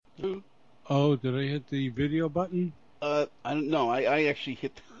Oh, did I hit the video button? I don't know. I actually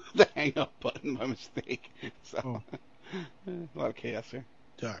hit the hang up button by mistake. So a lot of chaos here.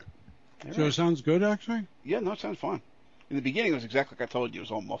 Sorry. All So right. it sounds good, actually? Yeah, no, it sounds fine. In the beginning, it was exactly like I told you. It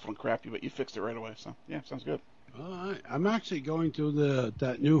was all muffled and crappy, but you fixed it right away. So yeah, it sounds good. All right. I'm actually going to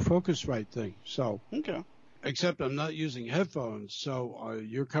that new Focusrite thing. So, Okay. except I'm not using headphones. So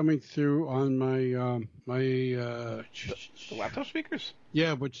you're coming through on my The laptop speakers?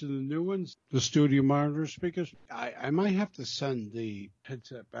 yeah, which are the new ones, the studio monitor speakers. I might have to send the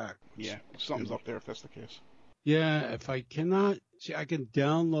headset back. Yeah, something's up there if that's the case. Yeah, if I cannot see, I can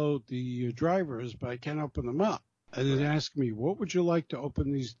download the drivers, but I can't open them up. And it asked me, what would you like to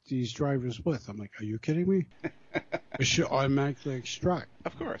open these drivers with? I'm like, are you kidding me? It should automatically extract.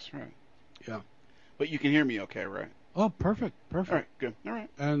 Of course, right. Yeah. But you can hear me okay, right? Oh, perfect. All right, good. All right.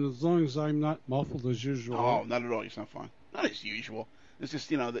 And as long as I'm not muffled as usual. Oh, not at all. You sound fine. Not as usual. It's just,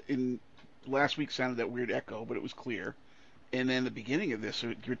 in last week sounded that weird echo, but it was clear. And then the beginning of this,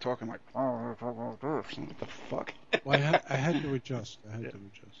 you were talking like, what the fuck? Well, I had to adjust.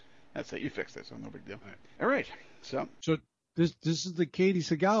 That's it. You fixed it, so no big deal. All right. So this is the Katie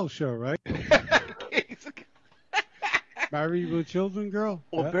Seagal show, right? Married with Children girl?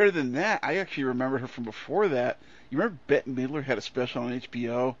 Well, Yeah. better than that, I actually remember her from before that. You remember Bette Midler had a special on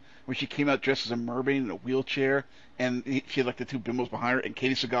HBO where she came out dressed as a mermaid in a wheelchair, and she had like the two bimbos behind her, and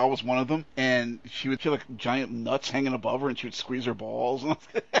Katie Seagal was one of them, and she had like giant nuts hanging above her, and she would squeeze her balls.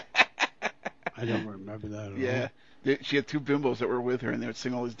 I don't remember that at all. Yeah. She had two bimbos that were with her, and they would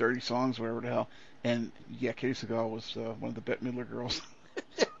sing all these dirty songs, whatever the hell. And yeah, Katie Seagal was one of the Bette Midler girls.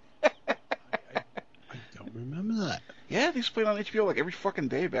 I don't remember that. Yeah, these played on HBO like every fucking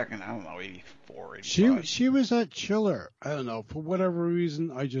day back in, I don't know, 84, 85. She was at Chiller. I don't know, for whatever reason,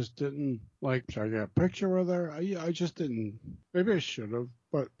 I just didn't like. So I got a picture with her. I just didn't. Maybe I should have,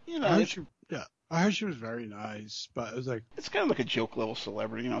 but I heard she was very nice. But it was like, it's kind of like a joke level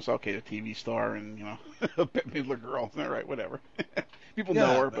celebrity, it's okay, a TV star and a Bette Midler girl, all right, whatever. People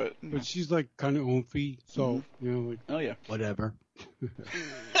know her, but she's like kind of oomphy, so like, oh yeah, whatever.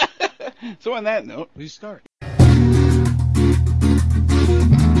 So on that note, please start.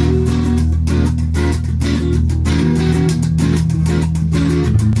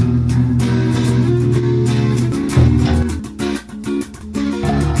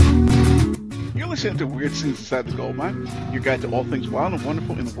 You're listening to Weird Scenes Inside the Goldmine, your guide to all things wild and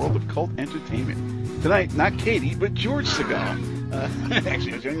wonderful in the world of cult entertainment. Tonight, not Katie, but George Seagal.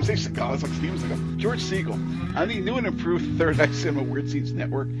 Actually, I was going to say Seagal. It's like Steven Seagal. George Siegel on the new and improved Third Eye Cinema Weird Scenes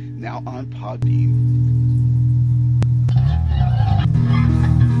Network, now on Podbean.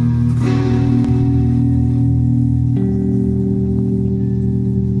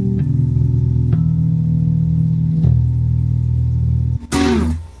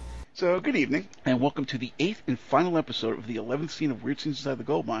 So, good evening, and welcome to the 8th and final episode of the 11th scene of Weird Scenes Inside the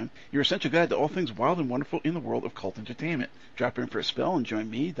Goldmine, your essential guide to all things wild and wonderful in the world of cult entertainment. Drop in for a spell and join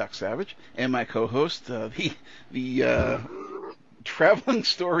me, Doc Savage, and my co-host, the traveling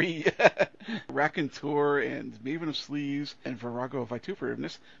story raconteur and maven of sleeves and virago of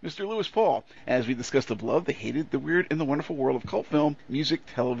vituperativeness, Mr. Lewis Paul, as we discuss the beloved, the hated, the weird, and the wonderful world of cult film, music,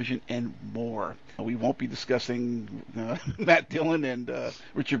 television, and more. We won't be discussing Matt Dillon and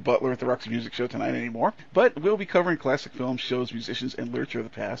Richard Butler at the Roxy Music Show tonight anymore, but we'll be covering classic films, shows, musicians, and literature of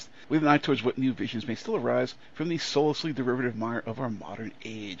the past, with an eye towards what new visions may still arise from the soullessly derivative mire of our modern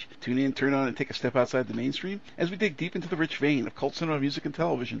age. Tune in, turn on, and take a step outside the mainstream as we dig deep into the rich vein of cult cinema, music, and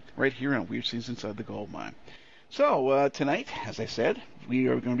television right here on Weird Scenes Inside the Goldmine. So, tonight, as I said, we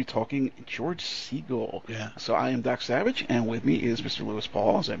are going to be talking George Siegel. Yeah. So I am Doc Savage, and with me is Mr. Lewis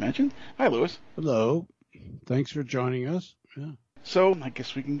Paul, as I mentioned. Hi, Lewis. Hello. Thanks for joining us. Yeah. So, I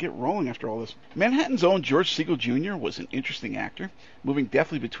guess we can get rolling after all this. Manhattan's own George Siegel Jr. was an interesting actor, moving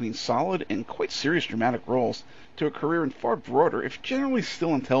deftly between solid and quite serious dramatic roles to a career in far broader, if generally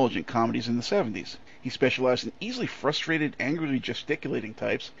still intelligent, comedies in the 70s. He specialized in easily frustrated, angrily gesticulating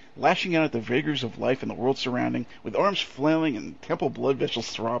types, lashing out at the vigors of life and the world surrounding, with arms flailing and temple blood vessels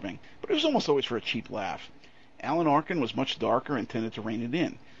throbbing, but it was almost always for a cheap laugh. Alan Arkin was much darker and tended to rein it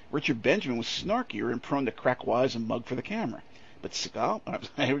in. Richard Benjamin was snarkier and prone to crack wise and mug for the camera. But Seagal,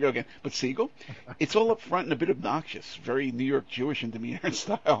 here we go again. But Siegel, it's all up front and a bit obnoxious, very New York Jewish in demeanor and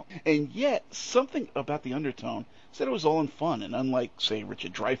style. And yet, something about the undertone said it was all in fun, and unlike, say,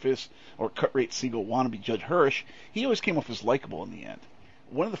 Richard Dreyfuss or cut-rate Siegel wannabe Judd Hirsch, he always came off as likable in the end.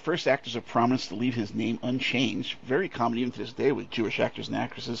 one of the first actors of prominence to leave his name unchanged, very common even to this day with Jewish actors and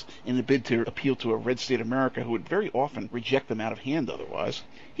actresses, in the bid to appeal to a red state America who would very often reject them out of hand otherwise.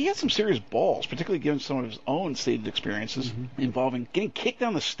 He had some serious balls, particularly given some of his own stated experiences involving getting kicked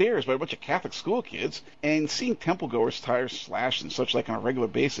down the stairs by a bunch of Catholic school kids and seeing temple-goers' tires slashed and such like on a regular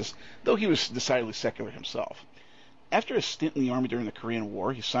basis, though he was decidedly secular himself. After a stint in the Army during the Korean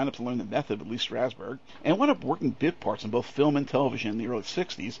War, he signed up to learn the method with Lee Strasberg and wound up working bit parts in both film and television in the early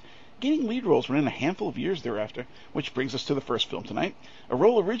 60s, gaining lead roles within a handful of years thereafter, which brings us to the first film tonight, a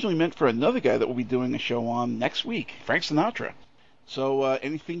role originally meant for another guy that we'll be doing a show on next week, Frank Sinatra. So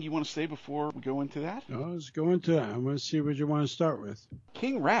anything you want to say before we go into that? No, let's go into that. I want to see what you want to start with.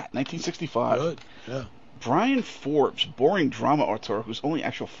 King Rat, 1965. Good, yeah. Brian Forbes, boring drama auteur whose only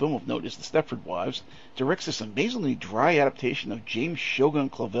actual film of note is The Stepford Wives, directs this amazingly dry adaptation of James Shogun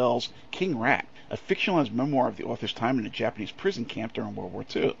Clavell's King Rat, a fictionalized memoir of the author's time in a Japanese prison camp during World War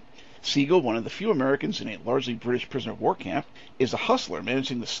II. Siegel, one of the few Americans in a largely British prisoner of war camp, is a hustler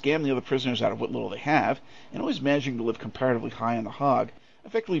managing to scam the other prisoners out of what little they have, and always managing to live comparatively high on the hog,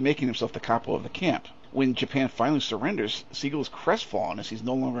 effectively making himself the capo of the camp. When Japan finally surrenders, Siegel is crestfallen as he's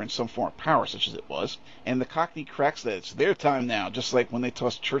no longer in some form of power, such as it was, and the Cockney cracks that it's their time now, just like when they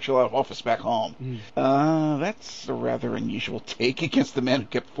tossed Churchill out of office back home. That's a rather unusual take against the man who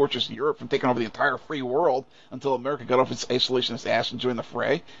kept Fortress Europe from taking over the entire free world until America got off its isolationist ass and joined the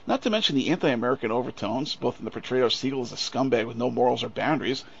fray. Not to mention the anti-American overtones, both in the portrayal of Siegel as a scumbag with no morals or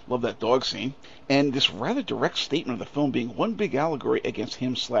boundaries, love that dog scene, and this rather direct statement of the film being one big allegory against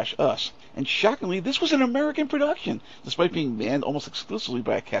him/us. And shockingly, this was an American production, despite being manned almost exclusively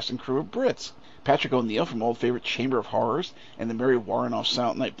by a cast and crew of Brits. Patrick O'Neill from old favorite Chamber of Horrors and the Mary Warrenoff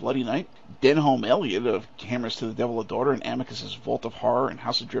Silent Night, Bloody Night, Denholm Elliott of Hammers to the Devil a Daughter and Amicus's Vault of Horror and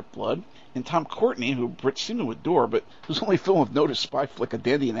House of Drip Blood, and Tom Courtenay, who Brits seem to adore, but whose only film of note is Spy Flick, A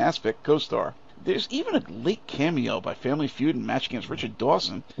Dandy in Aspect, co-star. There's even a late cameo by Family Feud and Match Against Richard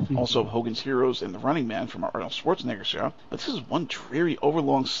Dawson, also of Hogan's Heroes and The Running Man from our Arnold Schwarzenegger show. But this is one dreary,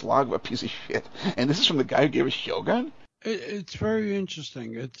 overlong slog of a piece of shit. And this is from the guy who gave us Shogun? It's very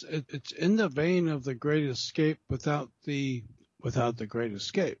interesting. It's in the vein of The Great Escape without the Great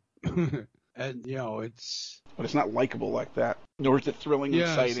Escape. And, you know, But it's not likable like that. Nor is it thrilling and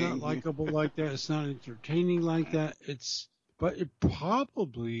exciting. It's not likable like that. It's not entertaining like that. But it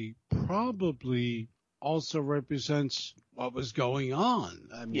probably also represents what was going on.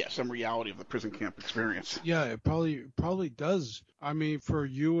 I mean, some reality of the prison camp experience. Yeah, it probably does. I mean, for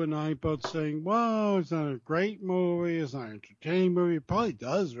you and I both saying, well, it's not a great movie, it's not an entertaining movie, it probably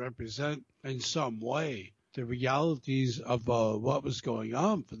does represent in some way the realities of what was going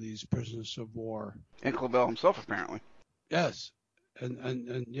on for these prisoners of war. And Clavell himself, apparently. Yes.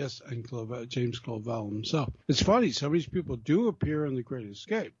 And yes, and James Clavell himself. It's funny, some of these people do appear in The Great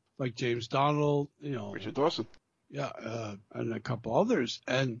Escape, like James Donald, you know, Richard Dawson. Yeah, and a couple others.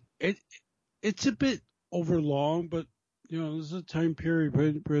 And it's a bit overlong, but you know, there's a time period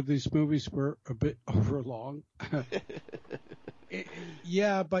where these movies were a bit overlong.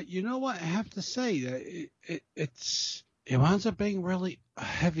 Yeah, but you know what? I have to say that it winds up being really a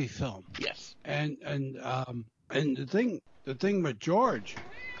heavy film. Yes. And the thing with George,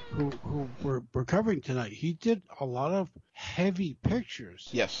 who we're covering tonight, he did a lot of heavy pictures.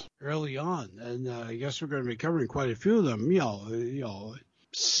 Yes. Early on, and I guess we're going to be covering quite a few of them. You know,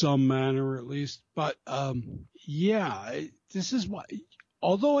 some manner at least. But this is what.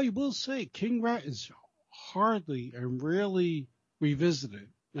 Although I will say, King Rat is hardly and rarely revisited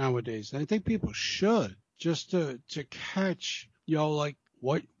nowadays, and I think people should just to catch, you know, like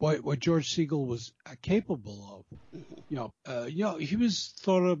what George Siegel was capable of. You know, he was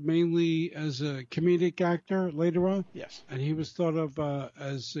thought of mainly as a comedic actor later on. Yes. And he was thought of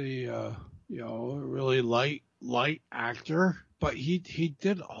as a really light actor, but he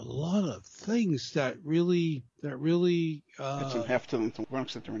did a lot of things that really had some heft to them to one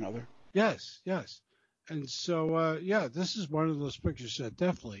extent or another. Yes. And so this is one of those pictures that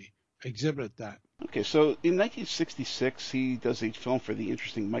definitely exhibit that. Okay, so in 1966, he does a film for the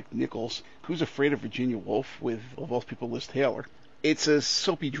interesting Mike Nichols, Who's Afraid of Virginia Woolf, with, of all people, Liz Taylor. It's a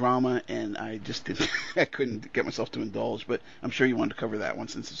soapy drama, and I just I couldn't get myself to indulge, but I'm sure you wanted to cover that one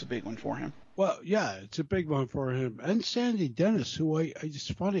since it's a big one for him. Well, yeah, it's a big one for him. And Sandy Dennis, who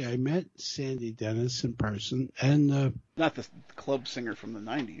it's funny, I met Sandy Dennis in person, and not the club singer from the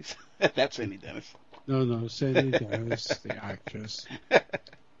 90s. That's Sandy Dennis. No, Sandy Dennis, the actress.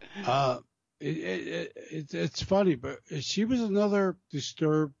 It's funny, but she was another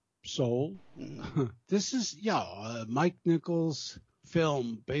disturbed soul. This is Mike Nichols'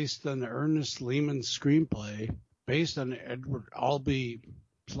 film based on Ernest Lehman's screenplay, based on Edward Albee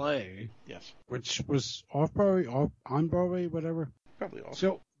play. Yes. Which was off Broadway, on Broadway, whatever. Probably off.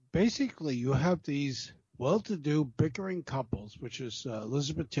 So basically, you have these well-to-do bickering couples, which is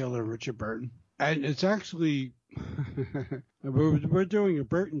Elizabeth Taylor and Richard Burton. And it's actually, we're doing a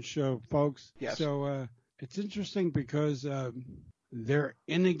Burton show, folks. Yes. So it's interesting because they're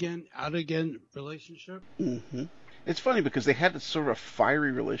in again, out again relationship. Mm-hmm. It's funny because they had this sort of a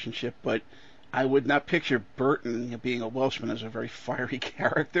fiery relationship, but I would not picture Burton, being a Welshman, as a very fiery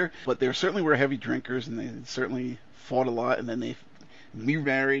character. But they certainly were heavy drinkers, and they certainly fought a lot, and then they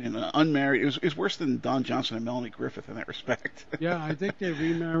remarried and unmarried. It was worse than Don Johnson and Melanie Griffith in that respect. Yeah, I think they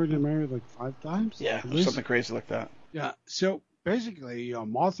remarried and married like 5 times. Yeah, something crazy like that. Yeah, so basically,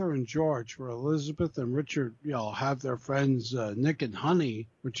 Martha and George, where Elizabeth and Richard, have their friends Nick and Honey,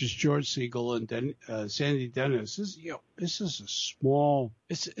 which is George Siegel and Sandy Dennis. This is a small.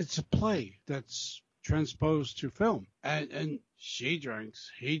 It's a play that's transposed to film, and she drinks,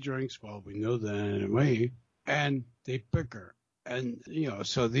 he drinks. Well, we know that anyway, and they bicker. And,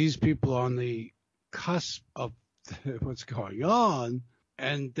 so these people are on the cusp of what's going on,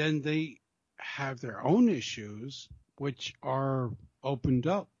 and then they have their own issues, which are opened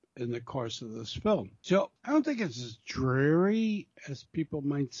up in the course of this film. So I don't think it's as dreary as people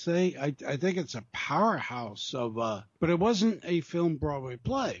might say. I think it's a powerhouse of, but it wasn't a film Broadway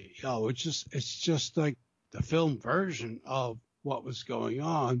play. It's just like the film version of what was going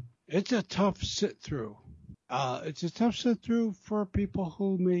on. It's a tough sit-through. It's a tough sit-through for people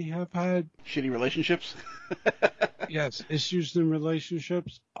who may have had shitty relationships. Yes, issues in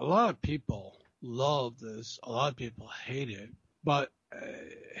relationships. A lot of people love this. A lot of people hate it. But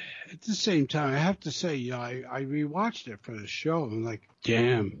at the same time, I have to say, I rewatched it for the show, and like,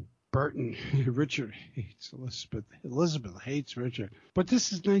 damn, Burton, Richard hates Elizabeth. Elizabeth hates Richard. But this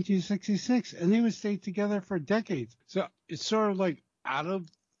is 1966, and they would stay together for decades. So it's sort of like out of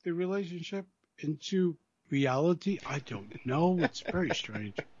the relationship into reality. I don't know. It's very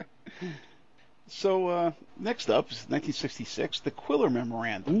strange. So next up is 1966, the Quiller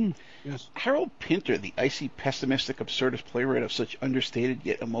Memorandum. Yes. Harold Pinter, the icy, pessimistic, absurdist playwright of such understated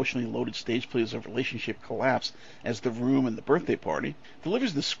yet emotionally loaded stage plays of relationship collapse as The Room and The Birthday Party,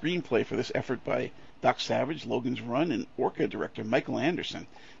 delivers the screenplay for this effort by Doc Savage, Logan's Run, and Orca director Michael Anderson,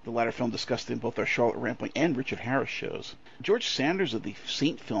 the latter film discussed in both our Charlotte Rampling and Richard Harris shows. George Sanders of the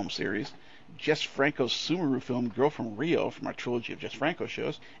Saint film series, Jess Franco's Sumeru film Girl from Rio from our trilogy of Jess Franco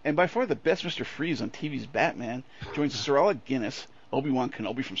shows, and by far the best Mr. Freeze on TV's Batman, joins Sir Alec Guinness, Obi-Wan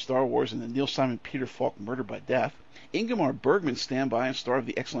Kenobi from Star Wars, and the Neil Simon Peter Falk Murder by Death, Ingmar Bergman's standby and star of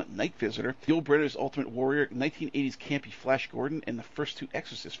the excellent Night Visitor, Gil Brenner's Ultimate Warrior, 1980s campy Flash Gordon, and the first 2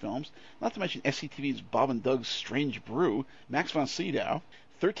 Exorcist films, not to mention SCTV's Bob and Doug's Strange Brew, Max von Sydow,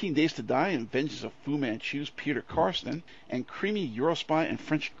 13 Days to Die and Vengeance of Fu Manchu's Peter Karsten, and creamy Eurospy and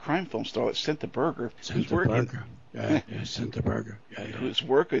French crime film starlet Senta Berger, whose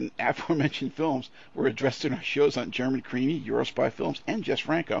work in aforementioned films were addressed in our shows on German creamy Eurospy films and Jess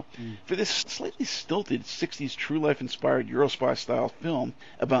Franco, for this slightly stilted 60s true life inspired Eurospy style film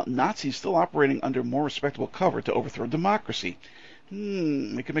about Nazis still operating under more respectable cover to overthrow democracy.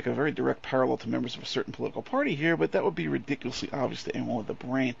 We could make a very direct parallel to members of a certain political party here, but that would be ridiculously obvious to anyone with a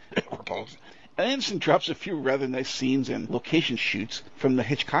brain. Anderson drops a few rather nice scenes and location shoots, from the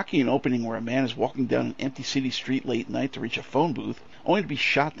Hitchcockian opening where a man is walking down an empty city street late night to reach a phone booth, only to be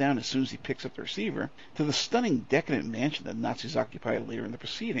shot down as soon as he picks up the receiver, to the stunning decadent mansion that Nazis occupy later in the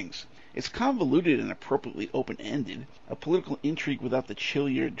proceedings. It's convoluted and appropriately open-ended, a political intrigue without the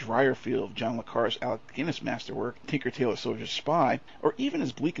chillier, drier feel of John le Carre's Alec Guinness masterwork, Tinker Tailor Soldier Spy, or even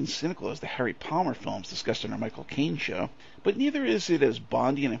as bleak and cynical as the Harry Palmer films discussed in our Michael Caine show, but neither is it as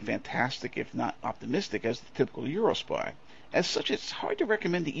Bondian and fantastic, if not optimistic, as the typical Eurospy. As such, it's hard to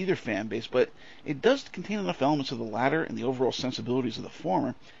recommend to either fan base, but it does contain enough elements of the latter and the overall sensibilities of the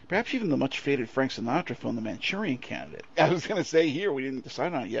former, perhaps even the much-faded Frank Sinatra film, The Manchurian Candidate. I was going to say here, we didn't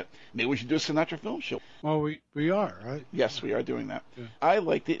decide on it yet, maybe we should do a Sinatra film show. Well, we are, right? Yes, we are doing that. Yeah. I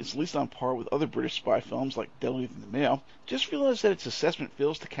liked it. It's at least on par with other British spy films like Deadly in the Mail. Just realized that its assessment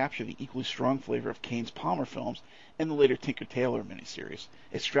fails to capture the equally strong flavor of Caine's Palmer films and the later Tinker Tailor miniseries.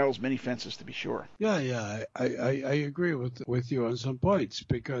 It straddles many fences, to be sure. Yeah, I agree with you on some points,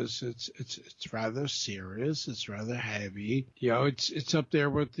 because it's rather serious, it's rather heavy. It's up there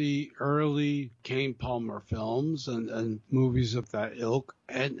with the early Caine Palmer films and movies of that ilk,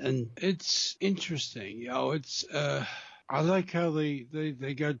 and it's interesting. I like how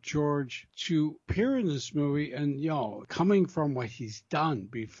they got George to appear in this movie, and coming from what he's done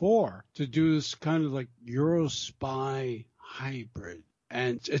before, to do this kind of like Euro spy hybrid.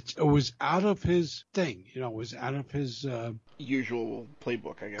 And it was out of his thing, it was out of his usual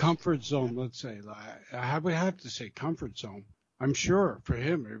playbook, I guess. Comfort zone, let's say. I would have to say comfort zone. I'm sure for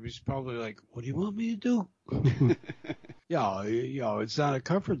him, it was probably like, what do you want me to do? It's not a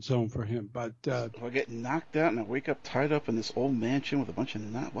comfort zone for him. But I get knocked out and I wake up tied up in this old mansion with a bunch of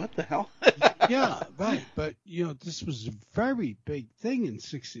what the hell? Yeah, right. But, this was a very big thing in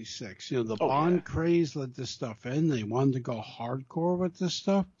 66. The Bond craze let this stuff in. They wanted to go hardcore with this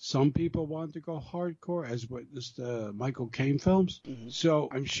stuff. Some people wanted to go hardcore, as witnessed the Michael Caine films. Mm-hmm. So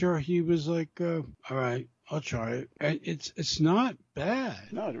I'm sure he was like, all right, I'll try it. And it's not bad.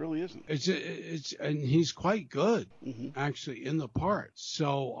 No, it really isn't. And he's quite good, actually, in the part.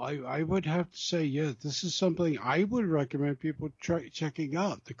 So I would have to say, this is something I would recommend people checking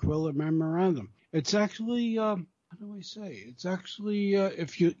out, the Quiller Memorandum. It's actually, how do I say? It's actually,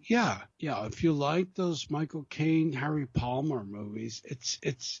 if you like those Michael Caine, Harry Palmer movies,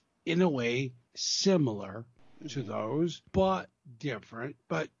 it's in a way similar to those, but different.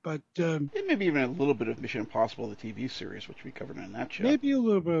 But maybe even a little bit of Mission Impossible, the TV series, which we covered in that show. Maybe a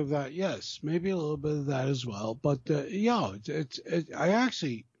little bit of that, yes. Maybe a little bit of that as well. But I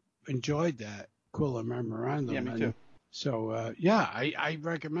actually enjoyed that Quiller Memorandum. Yeah, me too. So I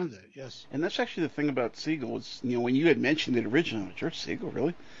recommend it. Yes. And that's actually the thing about Siegel is, when you had mentioned it originally, George Siegel,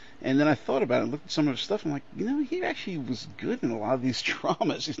 really? And then I thought about it and looked at some of his stuff. And I'm like, he actually was good in a lot of these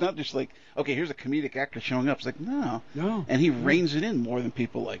dramas. He's not just like, okay, here's a comedic actor showing up. It's like, no. And he reins it in more than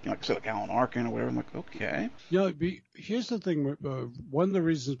people like I said, like Alan Arkin or whatever. I'm like, okay. Here's the thing. One of the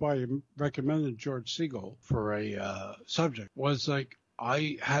reasons why I recommended George Siegel for a subject was like,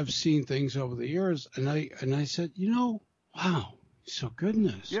 I have seen things over the years, and I said, wow, he's so good in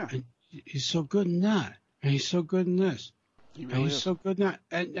this. Yeah. And he's so good in that. And he's so good in this. He really is. So good in that.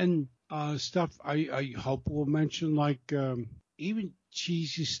 And stuff I hope we'll mention, like even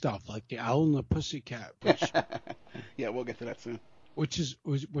cheesy stuff like the Owl and the Pussycat. Yeah, we'll get to that soon. Which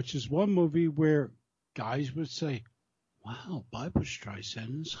is one movie where guys would say, wow, Barbra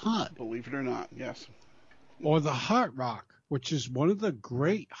Streisand is hot. Believe it or not, yes. Or The Hot Rock, which is one of the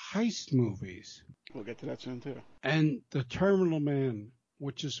great heist movies. We'll get to that soon, too. And The Terminal Man,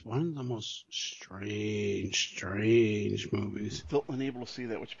 which is one of the most strange movies. Still unable to see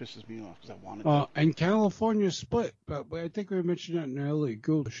that, which pisses me off because I wanted to. And California Split, but I think we mentioned that in the Ellie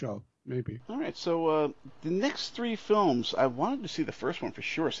Gould show, maybe. All right, so the next three films, I wanted to see the first one for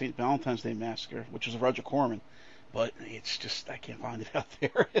sure, St. Valentine's Day Massacre, which is Roger Corman, but it's just, I can't find it out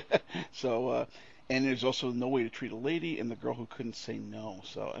there. So, and there's also No Way to Treat a Lady and The Girl Who Couldn't Say No.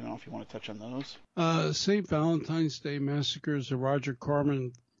 So I don't know if you want to touch on those. St. Valentine's Day Massacre is a Roger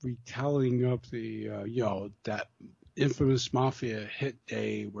Corman retelling of the, that infamous Mafia hit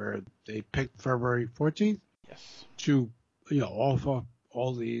day where they picked February 14th. Yes. To, offer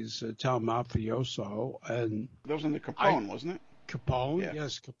all these Italian mafioso. And that was under Capone, wasn't it? Capone, yeah.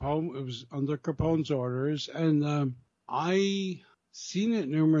 Yes, Capone. It was under Capone's orders. And I seen it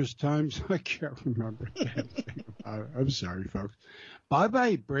numerous times. I can't remember a damn thing about it. I'm sorry, folks.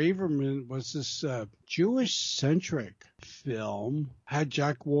 Bye-Bye Braverman was this Jewish-centric film. Had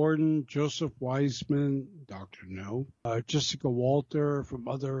Jack Warden, Joseph Wiseman, Dr. No, Jessica Walter from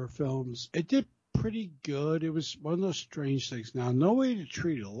other films. It did pretty good. It was one of those strange things. Now, No Way to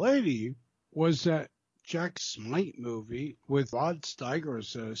Treat a Lady was that Jack Smite movie with Rod Steiger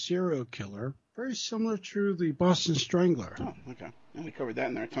as a serial killer. Very similar to the Boston Strangler. Oh, okay. And we covered that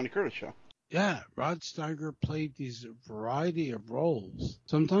in our Tony Curtis show. Yeah, Rod Steiger played these variety of roles,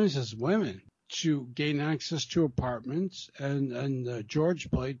 sometimes as women, to gain access to apartments, and George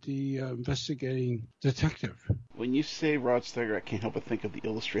played the investigating detective. When you say Rod Steiger, I can't help but think of The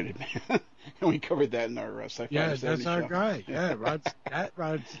Illustrated Man. And we covered that in our sci-fi. Yeah, that's our show. guy. Yeah, that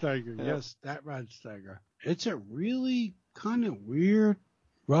Rod Steiger. Yep. Yes, that Rod Steiger. It's a really kind of weird,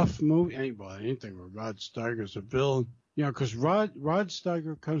 rough movie. Anything with Rod Steiger's a villain. Because Rod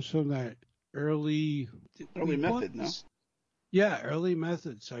Steiger comes from that early method, no? Yeah, early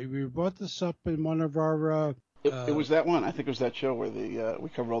method. So we brought this up in one of our... It was that one. I think it was that show where we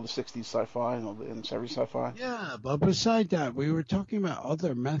covered all the 60s sci-fi and 70s sci-fi. Yeah, but beside that, we were talking about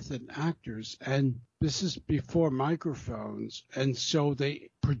other method actors, and this is before microphones, and so they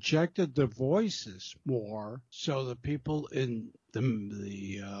projected the voices more, so the people in the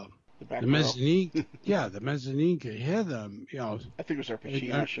mezzanine, the mezzanine could hear them. I think it was our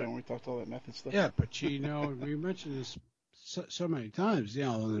Pacino show when we talked all that method stuff. Yeah, Pacino. We mentioned this so many times,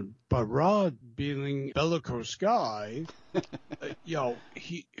 but Rod being bellicose guy,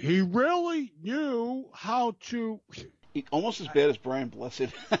 he really knew how to. Almost as bad as Brian Blessed.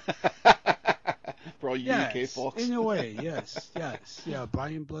 For all you UK Yes, folks. in a way, yes. Yeah,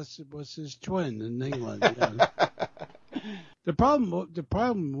 Brian Blessed was his twin in England. Yeah. The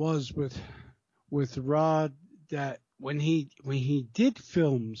problem was with Rod that when he did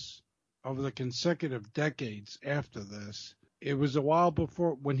films over the consecutive decades after this, it was a while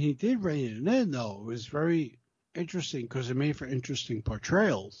before when he did rein it in. Though it was very interesting because it made for interesting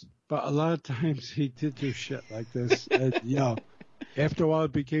portrayals. But a lot of times he did do shit like this, and after a while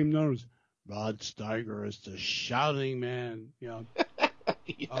it became known as Rod Steiger as the shouting man.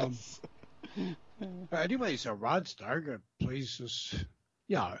 Yes. Anyway, so Rod Steiger plays this.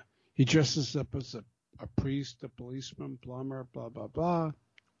 Yeah, he dresses up as a priest, a policeman, plumber, blah blah blah,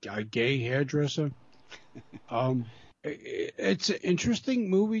 a gay hairdresser. It's an interesting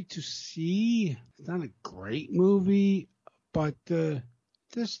movie to see. It's not a great movie, but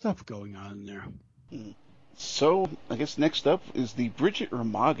there's stuff going on there. So, I guess next up is the Bridget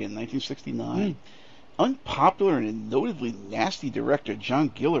Remagen, 1969. Unpopular and notably nasty director John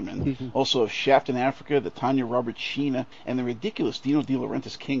Guillermin, also of Shaft in Africa, the Tanya Roberts Sheena, and the ridiculous Dino De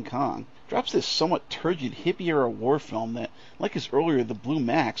Laurentiis King Kong, drops this somewhat turgid hippie-era war film that, like his earlier The Blue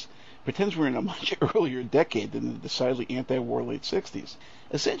Max, pretends we're in a much earlier decade than the decidedly anti-war late 60s.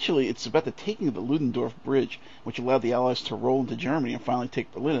 Essentially, it's about the taking of the Ludendorff Bridge, which allowed the Allies to roll into Germany and finally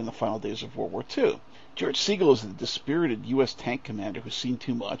take Berlin in the final days of World War II. George Segal is the dispirited U.S. tank commander who's seen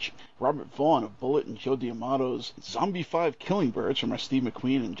too much. Robert Vaughn of Bullitt and Joe D'Amato's Zombie 5 Killing Birds from our Steve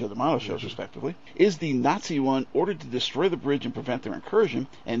McQueen and Joe D'Amato shows, respectively, is the Nazi one ordered to destroy the bridge and prevent their incursion.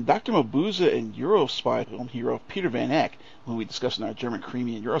 And Dr. Mabuse and Eurospy film hero Peter Van Eck, who we discussed in our German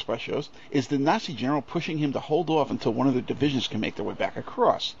Creamy and Eurospy shows, is the Nazi general pushing him to hold off until one of their divisions can make their way back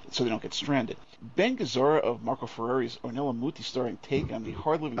across, so they don't get stranded. Ben Gazzara of Marco Ferreri's Ornella Muti starring take on the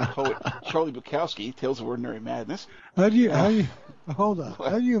hard-living poet Charlie Bukowski, Tales of Ordinary Madness. How do you hold on?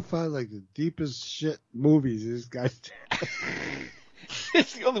 How do you find like the deepest shit movies these guys do?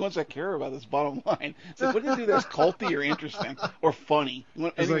 It's the only ones I care about. This bottom line. It's like, what do you do that's culty or interesting or funny?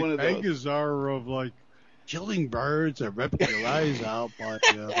 It's like one of Ben those. Gazzara of like killing birds and ripping your eyes out by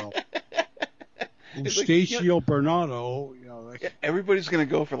Eustacio Bernardo. Everybody's gonna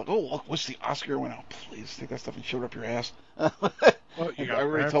go for like, oh look, what's the Oscar winner? Oh, please take that stuff and shove it up your ass. Well, you got I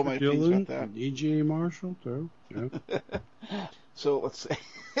already told my opinions about that. And E.G. Marshall too. Yeah. So let's say,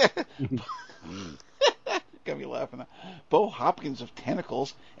 got me laughing. Bo Hopkins of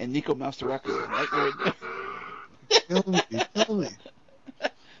Tentacles and Nico Masterakis of Nightmare. Tell me.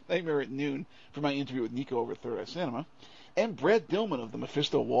 Nightmare at Noon for my interview with Nico over at Third Eye Cinema. And Brad Dillman of the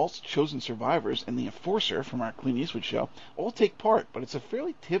Mephisto Waltz, Chosen Survivors, and The Enforcer from our Clint Eastwood show all take part, but it's a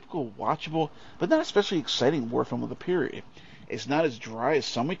fairly typical, watchable, but not especially exciting war film of the period. It's not as dry as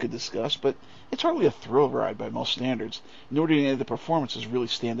some we could discuss, but it's hardly a thrill ride by most standards, nor do any of the performances really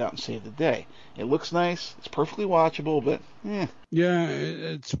stand out and save the day. It looks nice, it's perfectly watchable, but Yeah,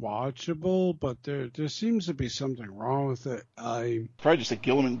 it's watchable, but there seems to be something wrong with it. Probably just that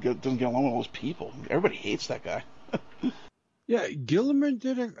Gilliman doesn't get along with all those people. Everybody hates that guy. Yeah, Gilliman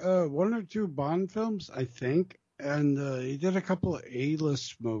did one or two Bond films, I think, and he did a couple of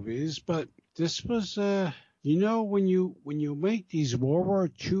A-list movies, but this was, when you make these World War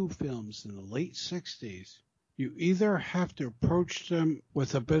II films in the late 60s, you either have to approach them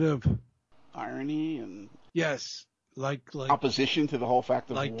with a bit of irony and like opposition to the whole fact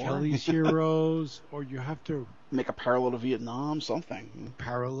of like war. Kelly's Heroes, or you have to make a parallel to Vietnam, something.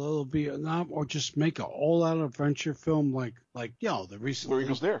 Parallel Vietnam, or just make an all-out adventure film like the recent Where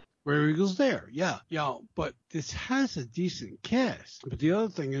Eagles Dare. Where Eagles Dare, yeah. But this has a decent cast. But the other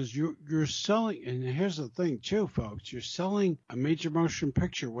thing is you're selling, and here's the thing too, folks, you're selling a major motion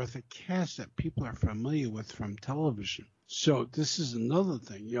picture with a cast that people are familiar with from television. So this is another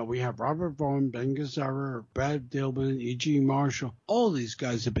thing. We have Robert Vaughn, Ben Gazzara, Brad Dillman, E.G. Marshall. All these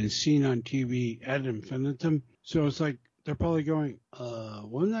guys have been seen on TV ad infinitum. So it's like they're probably going,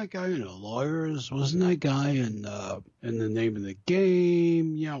 wasn't that guy in The Lawyers? Wasn't that guy in The Name of the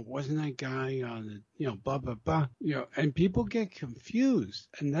Game? Wasn't that guy on blah, blah, blah. And people get confused.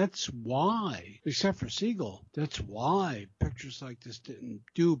 And that's why, except for Segal, that's why pictures like this didn't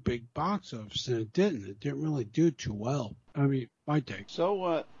do big box office. And it didn't. It didn't really do too well. I mean, my take. So,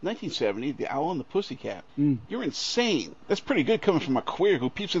 1970, The Owl and the Pussycat. You're insane. That's pretty good coming from a queer who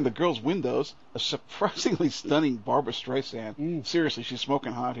peeps in the girls' windows. A surprisingly stunning Barbra Streisand, seriously, she's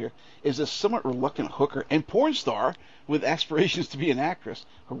smoking hot here, is a somewhat reluctant hooker and porn star with aspirations to be an actress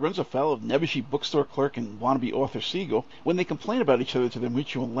who runs afoul of nebbishy bookstore clerk and wannabe author Segal when they complain about each other to their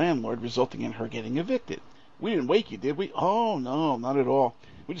mutual landlord, resulting in her getting evicted. We didn't wake you, did we? Oh, no, not at all.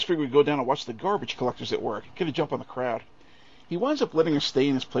 We just figured we'd go down and watch the garbage collectors at work. Get a jump on the crowd. He winds up letting her stay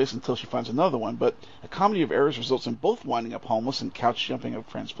in his place until she finds another one, but a comedy of errors results in both winding up homeless and couch jumping at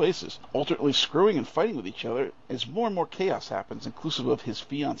friends' places, alternately screwing and fighting with each other as more and more chaos happens, inclusive of his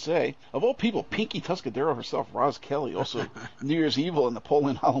fiancée. Of all people, Pinky Tuscadero herself, Roz Kelly, also New Year's Evil and the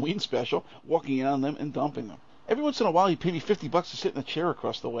Poland Halloween special, walking in on them and dumping them. Every once in a while, he'd pay me $50 to sit in a chair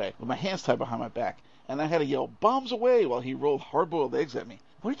across the way, with my hands tied behind my back, and I had to yell, "Bombs away," while he rolled hard-boiled eggs at me.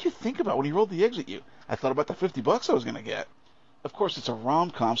 What did you think about when he rolled the eggs at you? I thought about the $50 I was going to get. Of course, it's a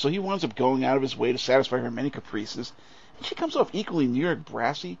rom-com, so he winds up going out of his way to satisfy her many caprices, and she comes off equally New York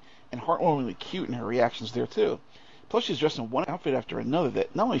brassy and heartwarmingly cute in her reactions there, too. Plus, she's dressed in one outfit after another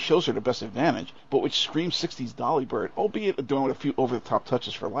that not only shows her the best advantage, but which screams 60s Dolly Bird, albeit adorned with a few over-the-top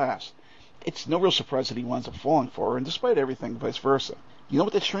touches for laughs. It's no real surprise that he winds up falling for her, and despite everything, vice versa. You know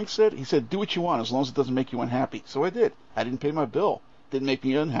what that shrink said? He said, "Do what you want, as long as it doesn't make you unhappy." So I did. I didn't pay my bill. Didn't make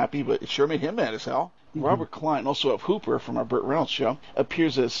me unhappy, but it sure made him mad as hell. Robert Klein, also of Hooper from our Burt Reynolds show,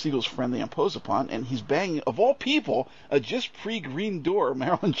 appears as Siegel's friend they impose upon, and he's banging, of all people, a just pre-Green Door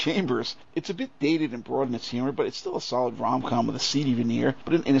Marilyn Chambers. It's a bit dated and broad in its humor, but it's still a solid rom-com with a seedy veneer,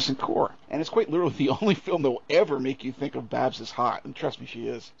 but an innocent core. And it's quite literally the only film that will ever make you think of Babs as hot, and trust me, she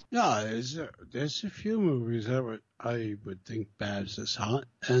is. Yeah, there's a few movies that I would think Babs is hot,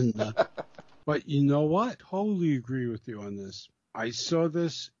 and but you know what? Totally agree with you on this. I saw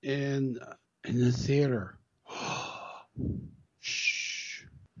this in the theater. Shh.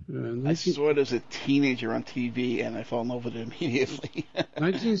 I saw it as a teenager on TV, and I fell in love with it immediately.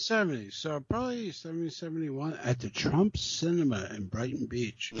 1970, so probably 70, 71, at the Trump Cinema in Brighton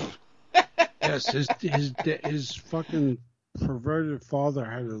Beach. Yes, his fucking perverted father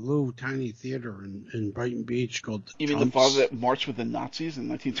had a little tiny theater in Brighton Beach called the Even Trump's. the father that marched with the Nazis in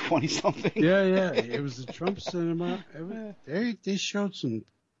 1920-something? Yeah, it was the Trump Cinema. They showed some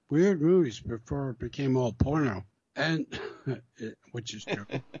weird movies before it became all porno, and which is true.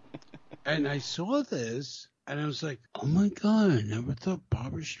 And I saw this, and I was like, "Oh my god! I never thought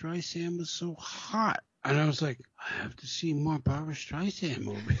Barbra Streisand was so hot." And I was like, "I have to see more Barbra Streisand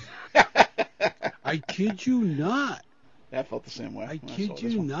movies." I kid you not. I felt the same way. I kid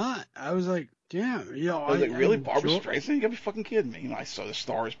you not. I was like, damn. You know, I was like, really? Barbra Streisand? You gotta be fucking kidding me. You know, I saw The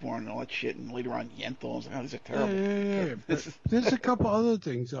Star is Born and all that shit, and later on Yentl. I was like, oh, these are terrible. Yeah. But there's a couple other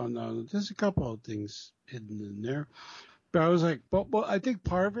things on there. There's a couple of things hidden in there. But I was like, but I think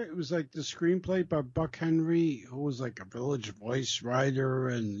part of it was like the screenplay by Buck Henry, who was like a Village Voice writer,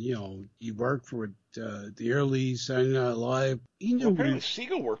 and you know he worked for the early Saturday Night Live. Apparently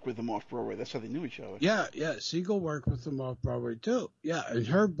Siegel worked with him off Broadway. That's how they knew each other. Yeah. Siegel worked with him off Broadway too. Yeah, and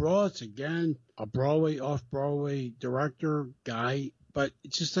Herb Broad's again a Broadway off Broadway director guy, but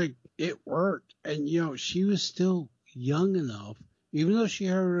it's just like it worked, and you know she was still young enough. Even though she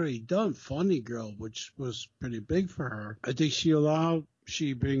had already done Funny Girl, which was pretty big for her, I think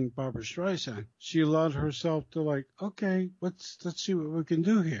she being Barbra Streisand, she allowed herself to like, okay, let's see what we can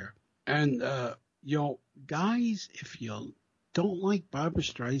do here. And, you know, guys, if you don't like Barbra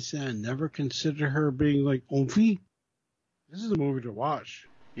Streisand, never consider her being like, oomphy, this is a movie to watch.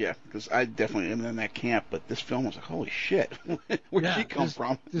 Yeah, because I definitely am in that camp, but this film was like, holy shit, where'd she come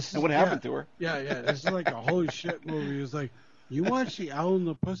from? And what happened to her? Yeah, this is like a holy shit movie. It's like, you watch the Owl and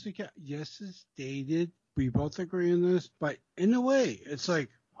the Pussycat? Yes, it's dated. We both agree on this. But in a way, it's like,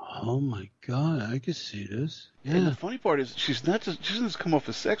 oh my God, I can see this. Yeah. And the funny part is, she doesn't just come off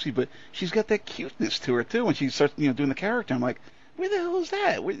as sexy, but she's got that cuteness to her too. When she starts, doing the character, I'm like, where the hell is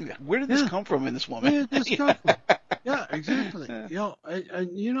that? Where did this come from in this woman? Where did this come from? Yeah, exactly. You know,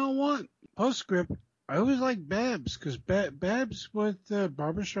 and you know what? Postscript. I always like Babs, because Babs with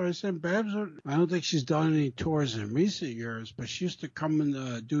Barbra Streisand, Babs, I don't think she's done any tours in recent years, but she used to come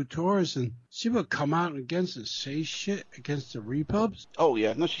and do tours, and she would come out against and say shit against the repubs. Oh,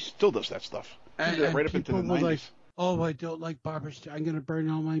 yeah. No, she still does that stuff. She did that right up into the 90s. Like, oh, I don't like Barbra Streisand. I'm going to burn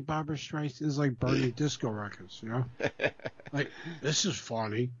all my Barbra Streisand. It's like burning disco records, you know? Like, this is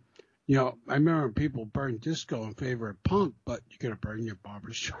funny. You know, I remember when people burn disco in favor of punk, but you're going to burn your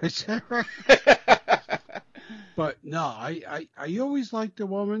Barbra Streisand record. But no, I always liked the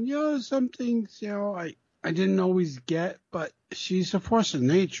woman. You know, some things, you know, I didn't always get, but she's a force of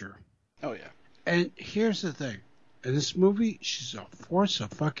nature. Oh, yeah. And here's the thing. In this movie, she's a force of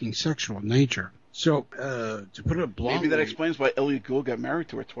fucking sexual nature. So, to put it bluntly... Maybe that explains why Elliot Gould got married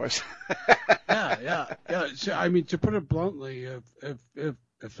to her twice. Yeah. So, I mean, to put it bluntly,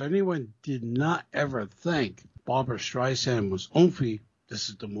 if anyone did not ever think Barbra Streisand was oomphy, this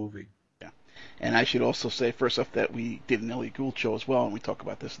is the movie. And I should also say, first off, that we did an Elliot Gould show as well, and we talk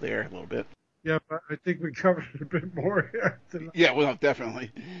about this there a little bit. Yeah, but I think we covered it a bit more here tonight. Yeah, well,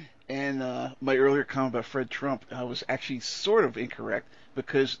 definitely. And my earlier comment about Fred Trump, I was actually sort of incorrect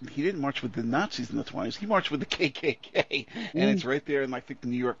because he didn't march with the Nazis in the 20s. He marched with the KKK, and it's right there in I think the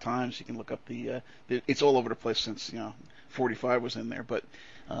New York Times. You can look up the it's all over the place since 45 was in there, but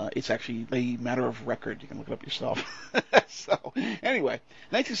it's actually a matter of record. You can look it up yourself. So anyway,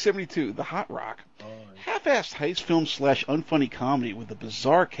 1972, The Hot Rock, half-assed heist film / unfunny comedy with a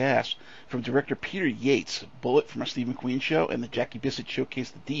bizarre cast from director Peter Yates, Bullet from a Steve McQueen show, and the Jackie Bissett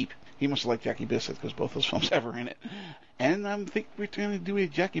Showcase The Deep. He must have liked Jackie Bissett because both those films have her in it. And I think we're going to do a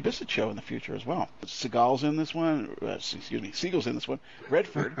Jackie Bissett show in the future as well. Seagal's in this one. Seagal's in this one.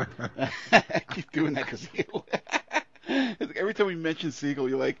 Redford. I keep doing that because every time we mention Seagal,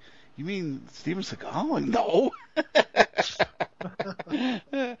 you're like, you mean Steven Seagal? No.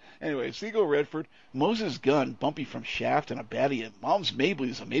 Anyway, Seagal, Redford, Moses Gunn, Bumpy from Shaft, and a baddie in Mom's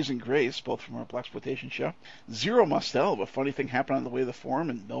Mabley's Amazing Grace, both from our blaxploitation show. Zero Mostel of A Funny Thing Happened on the Way to the Forum,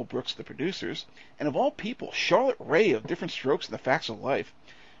 and Mel Brooks, the producers. And of all people, Charlotte Ray of Different Strokes and The Facts of Life.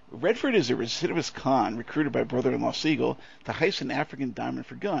 Redford is a recidivist con recruited by brother-in-law Seagal to heist an African diamond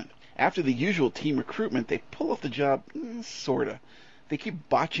for Gunn. After the usual team recruitment, they pull off the job, sorta. They keep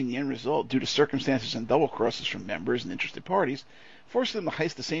botching the end result due to circumstances and double crosses from members and interested parties, forcing them to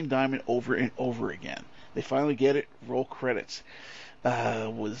heist the same diamond over and over again. They finally get it. Roll credits.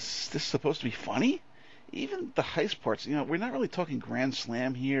 Was this supposed to be funny? Even the heist parts, we're not really talking Grand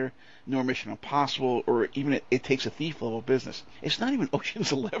Slam here, nor Mission Impossible, or even It Takes a Thief level business. It's not even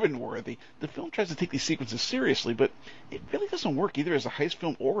Ocean's 11 worthy. The film tries to take these sequences seriously, but it really doesn't work either as a heist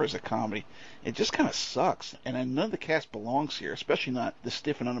film or as a comedy. It just kind of sucks, and none of the cast belongs here, especially not the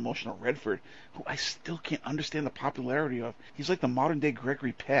stiff and unemotional Redford, who I still can't understand the popularity of. He's like the modern-day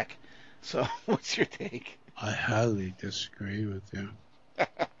Gregory Peck. So, what's your take? I highly disagree with you.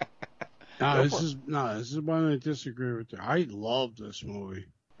 This is one I disagree with you. I love this movie.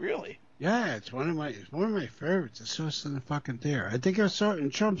 Really? Yeah, it's one of my favorites. I saw it in the fucking theater. I think I saw it in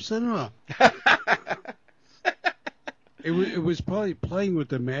Trump Cinema. It was probably playing with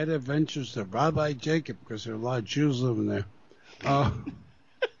the mad adventures of Rabbi Jacob because there are a lot of Jews living there.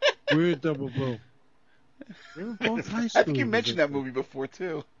 Weird double bill. They were both high school. I think you mentioned that movie before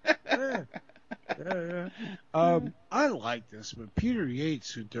too. Yeah. I like this, but Peter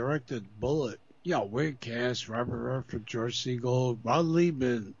Yates, who directed Bullet, weird cast, Robert Redford, George Segal, Rod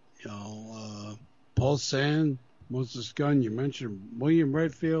Liebman, Paul Sand, Moses Gunn. You mentioned William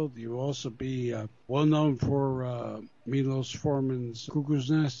Redfield. You also be well known for Milos Forman's Cuckoo's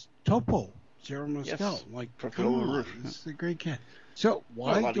Nest. Topo, Zero Mostel. Yes. Like, come on, this is a great cast. So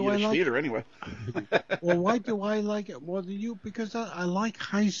why do I like theater anyway? Well, why do I like it more than you? Because I like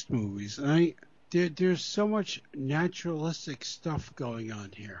heist movies, and there's so much naturalistic stuff going on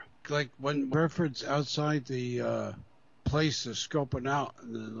here. Like when Redford's outside the place is scoping out,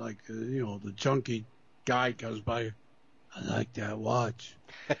 and then the junkie guy comes by. I like that watch.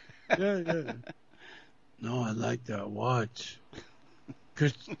 Yeah. No, I like that watch.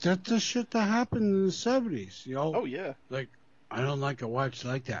 Because that's the shit that happened in the 70s, Oh, yeah. Like, I don't like a watch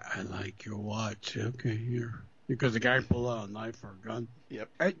like that. I like your watch. Okay, here. Because the guy pulled out a knife or a gun. Yep.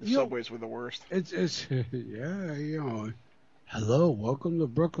 The subways were the worst. It's yeah, hello, welcome to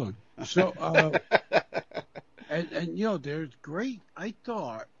Brooklyn. So, and there's great, I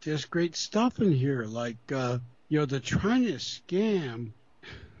thought, there's great stuff in here. Like, they're trying to scam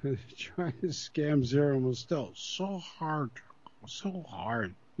Zero Mostel. So hard.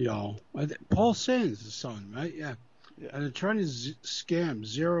 Paul Sand's the son, right? Yeah. And they're trying to scam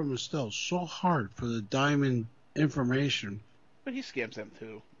Zero Mostel so hard for the diamond information. But he scams them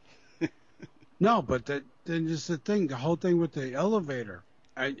too. No, but then there's the whole thing with the elevator.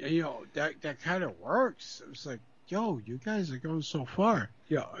 And that kind of works. It's like, you guys are going so far.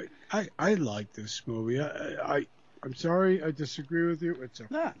 Yeah, I like this movie. I'm sorry, I disagree with you. It's a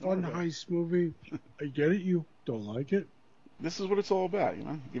fun heist movie. I get it. You don't like it. This is what it's all about,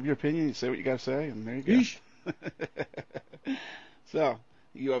 Give your opinion, you say what you got to say, and there you go. So,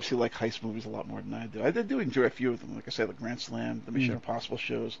 you obviously like heist movies a lot more than I do. I do enjoy a few of them. Like I said, the Grand Slam, the Mission Impossible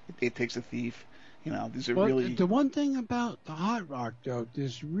shows, It Takes a Thief. These are really... The one thing about the Hot Rock, though,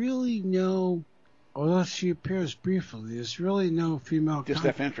 there's really no... Although she appears briefly, there's really no female... Just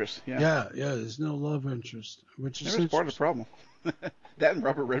that interest, yeah. Yeah, there's no love interest, which is... part of the problem. That and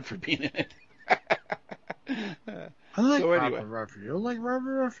Robert Redford being in it. I like Robert Redford. You don't like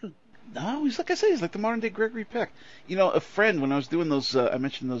Robert Redford? No, he's like the modern day Gregory Peck. A friend, when I was doing those, I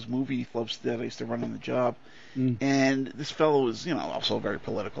mentioned those movie clubs that I used to run on the job, and this fellow was, also very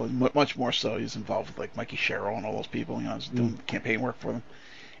political, and much more so. He's involved with like Mikey Sherrill and all those people. He's doing campaign work for them,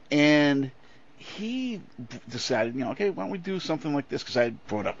 and he decided, okay, why don't we do something like this? Because I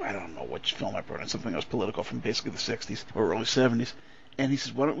brought up, I don't know which film I brought up, something that was political from basically the 60s or early 70s. And he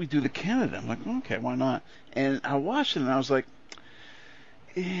says, why don't we do The Candidate? I'm like, okay, why not? And I watched it, and I was like,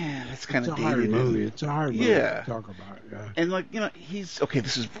 yeah, that's kind of dated. It's a hard movie to talk about, yeah. And, he's, okay,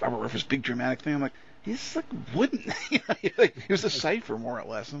 this is Robert Redford's big dramatic thing. I'm like, he's like wooden. He was a cipher, more or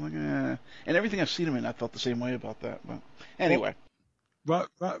less. I'm like, eh. And everything I've seen him in, I felt the same way about that. But anyway.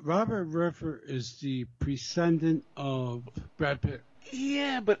 Robert Redford is the descendant of Brad Pitt.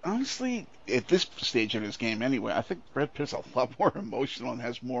 Yeah, but honestly, at this stage of his game anyway, I think Brad Pitt's a lot more emotional and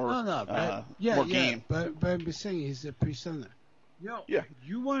has more, more game. But I'm saying he's a descendant. Yeah.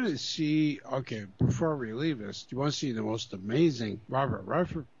 You want to see, okay, before we leave this, you want to see the most amazing Robert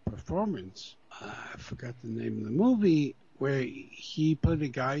Redford performance. I forgot the name of the movie, where he played a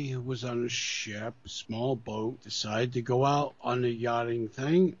guy who was on a ship, small boat, decided to go out on a yachting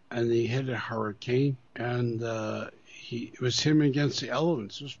thing, and he hit a hurricane, and it was him against the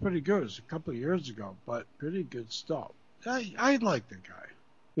elements. It was pretty good. It was a couple of years ago, but pretty good stuff. I like the guy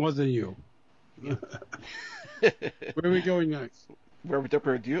more than you. Where are we going next? Robert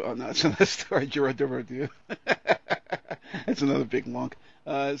Depardieu? Oh, no, it's another story. Gerard Depardieu. That's another big lunk.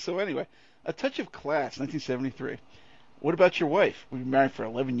 So anyway, A Touch of Class, 1973. What about your wife? We've been married for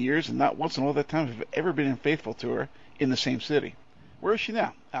 11 years, and not once in all that time have I ever been unfaithful to her in the same city. Where is she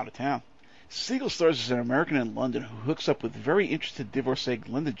now? Out of town. Siegel stars as an American in London who hooks up with very interested divorcee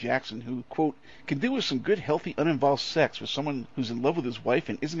Glenda Jackson, who, quote, can do with some good, healthy, uninvolved sex with someone who's in love with his wife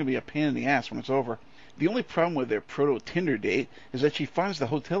and isn't going to be a pain in the ass when it's over. The only problem with their proto-Tinder date is that she finds the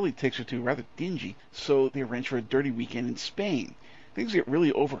hotel he takes her to rather dingy, so they arrange for a dirty weekend in Spain. Things get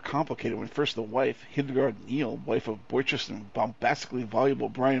really overcomplicated when first the wife, Hildegard Neal, wife of boisterous and bombastically voluble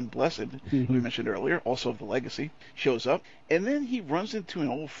Brian Blessed, who we mentioned earlier, also of The Legacy, shows up, and then he runs into an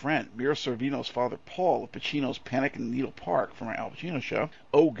old friend, Mira Sorvino's father, Paul, of Pacino's Panic in Needle Park from our Al Pacino show,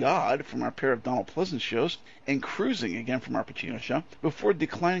 Oh God from our pair of Donald Pleasance shows, and Cruising again from our Pacino show, before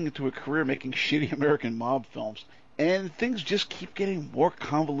declining into a career making shitty American mob films. And things just keep getting more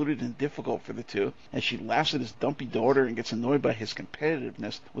convoluted and difficult for the two as she laughs at his dumpy daughter and gets annoyed by his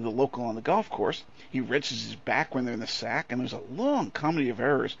competitiveness with a local on the golf course. He wrenches his back when they're in the sack, and there's a long comedy of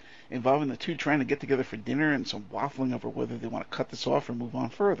errors involving the two trying to get together for dinner and some waffling over whether they want to cut this off or move on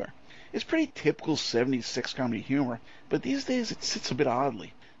further. It's pretty typical 70s sex comedy humor, but these days it sits a bit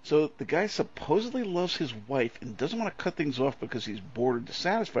oddly. So the guy supposedly loves his wife and doesn't want to cut things off because he's bored or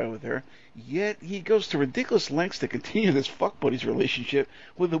dissatisfied with her, yet he goes to ridiculous lengths to continue this fuck buddies relationship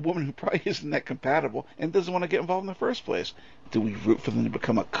with a woman who probably isn't that compatible and doesn't want to get involved in the first place. Do we root for them to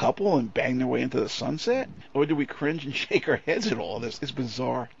become a couple and bang their way into the sunset? Or do we cringe and shake our heads at all of this? It's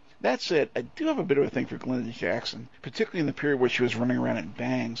bizarre. That said, I do have a bit of a thing for Glenda Jackson, particularly in the period where she was running around in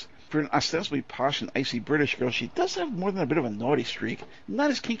bangs. For an ostensibly posh and icy British girl, she does have more than a bit of a naughty streak.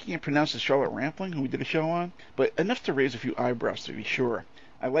 Not as kinky and pronounced as Charlotte Rampling, who we did a show on, but enough to raise a few eyebrows to be sure.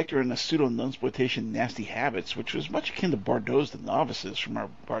 I liked her in the pseudo-nunsploitation Nasty Habits, which was much akin to Bardot's The Novices from our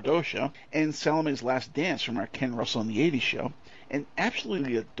Bardot show, and Salome's Last Dance from our Ken Russell in the 80s show, and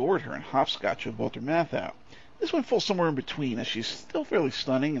absolutely adored her in Hopscotch with Walter Matthau. This one falls somewhere in between, as she's still fairly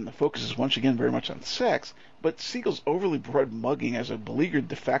stunning, and the focus is once again very much on sex, but Siegel's overly broad mugging as a beleaguered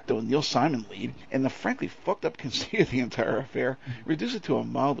de facto Neil Simon lead, and the frankly fucked up conceit of the entire affair, reduce it to a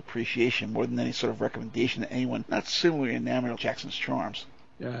mild appreciation more than any sort of recommendation to anyone not similarly enamored of Jackson's charms.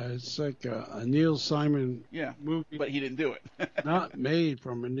 Yeah, it's like a Neil Simon movie. But he didn't do it. Not made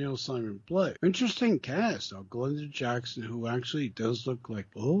from a Neil Simon play. Interesting cast, though. Glenda Jackson, who actually does look like,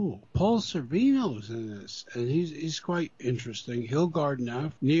 Paul Sorvino's in this. And he's quite interesting. Hildegard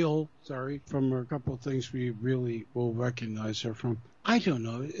Neal, from a couple of things we really will recognize her from. I don't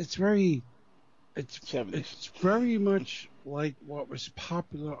know. It's very much like what was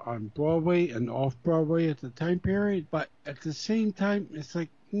popular on Broadway and off-Broadway at the time period, but at the same time, it's like,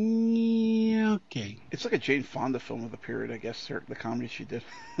 okay. It's like a Jane Fonda film of the period, I guess, the comedy she did.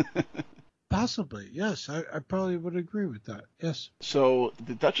 Possibly, yes. I probably would agree with that, yes. So,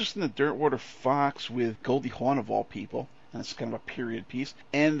 The Duchess and the Dirtwater Fox with Goldie Hawn, of all people. That's kind of a period piece.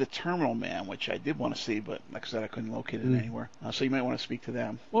 And The Terminal Man, which I did want to see, but like I said, I couldn't locate it anywhere. So you might want to speak to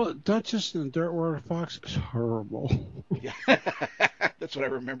them. Well, Duchess and the Dirtwater Fox is horrible. Yeah, that's what I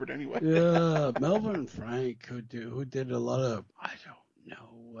remembered anyway. Yeah, Melvin Frank, who did a lot of, I don't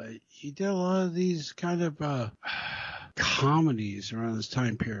know, he did a lot of these kind of comedies around this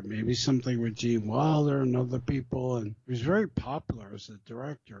time period. Maybe something with Gene Wilder and other people. And he was very popular as a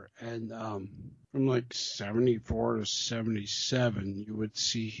director. And from like 74 to 77, you would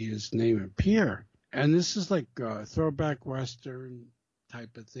see his name appear. And this is like a throwback Western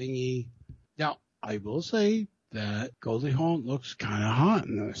type of thingy. Now, I will say that Goldie Hawn looks kind of hot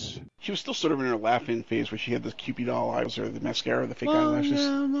in this. She was still sort of in her laughing phase where she had the Cupid doll eyes or the mascara, the fake eyelashes.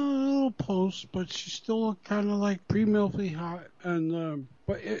 Yeah, no, a little post, but she still looked kind of like pre-milfy hot. And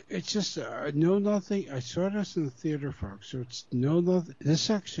but it's just Know Nothing. I saw this in the theater, folks. So it's Know Nothing.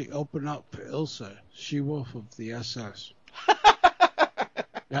 This actually opened up for Ilsa, She-Wolf of the SS.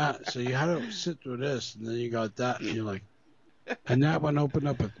 Yeah, so you had to sit through this, and then you got that, and you're like, and that one opened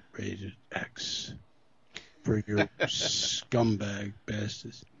up at rated X for you scumbag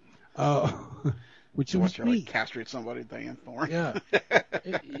bastards. Which was me. Like castrate somebody, Diane Thorne. Yeah,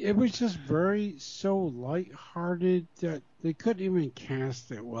 it was just so lighthearted that they couldn't even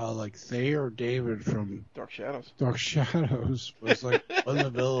cast it well. Like Thayer David from Dark Shadows. Dark Shadows was like one of the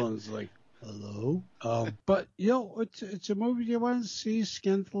villains. Like, hello. But it's a movie you want to see.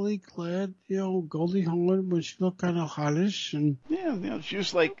 Scantily clad, Goldie Hawn when she looked kind of hottish, and she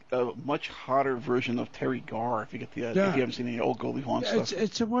was like a much hotter version of Terry Garr. If you get the if you haven't seen any old Goldie Hawn stuff,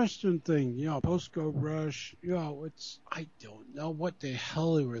 it's a Western thing. Post Gold Rush. I don't know what the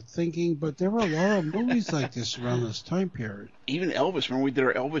hell they were thinking, but there were a lot of movies like this around this time period. Even Elvis. Remember we did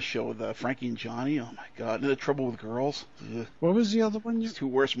our Elvis show with Frankie and Johnny? Oh my God, The Trouble with Girls. Ugh. What was the other one? Two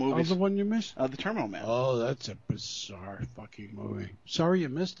worst movies. The one you missed? The Terminal Man. Oh, that's a bizarre fucking movie. Sorry you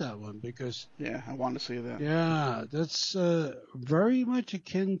missed that one because... Yeah, I wanted to see that. Yeah, that's very much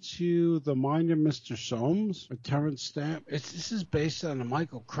akin to The Mind of Mr. Soames with Terrence Stamp. This is based on a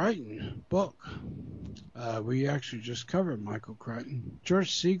Michael Crichton book. We actually just covered Michael Crichton.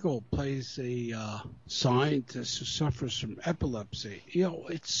 George Segal plays a scientist who suffers from epilepsy.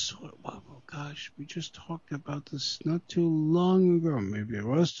 It's sort of... Oh, gosh, we just talked about this not too long ago. Maybe it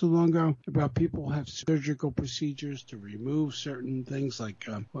was too long ago. About people who have surgical procedures to remove certain things. Like,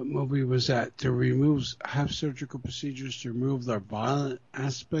 what movie was that? Have surgical procedures to remove their violent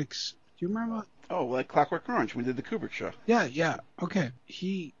aspects. Do you remember? Oh, like Clockwork Orange. We did the Kubrick show. Yeah. Okay.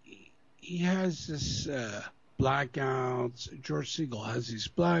 He has this blackouts. George Segal has these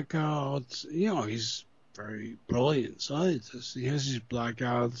blackouts. He's very brilliant scientist. He has these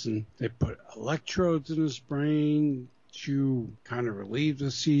blackouts, and they put electrodes in his brain to kind of relieve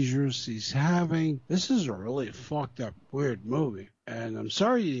the seizures he's having. This is a really fucked up, weird movie. And I'm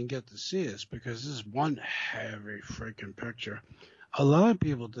sorry you didn't get to see this because this is one heavy freaking picture. A lot of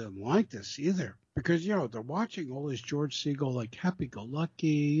people didn't like this either because, they're watching all this George Segal, like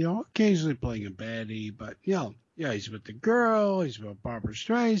happy-go-lucky, occasionally playing a baddie, but, he's with the girl, he's with Barbara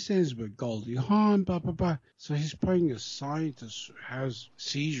Streisand, he's with Goldie Hawn, blah, blah, blah. So he's playing a scientist who has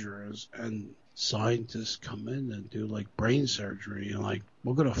seizures, and scientists come in and do, like, brain surgery, and, like,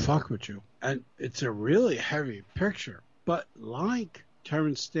 we're going to fuck with you. And it's a really heavy picture. But like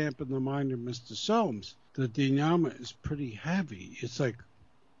Terrence Stamp in The Mind of Mr. Soames, the denouement is pretty heavy. It's like,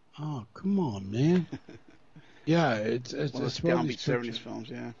 oh, come on, man. Yeah, it's downbeat 70s films,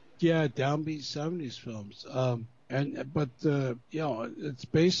 yeah. Yeah, downbeat 70s films. But it's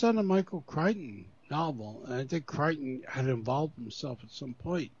based on a Michael Crichton novel, and I think Crichton had involved himself at some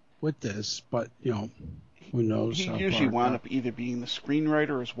point with this, but who knows? He usually wound up either being the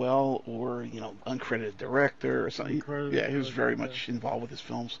screenwriter as well, or uncredited director or something. He was very much involved with his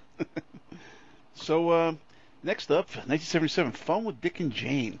films. So next up, 1977, Fun with Dick and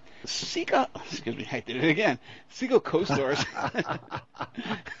Jane. Segal, excuse me, I did it again. Segal co-stars.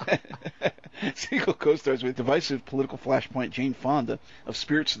 Segal co-stars with divisive political flashpoint Jane Fonda of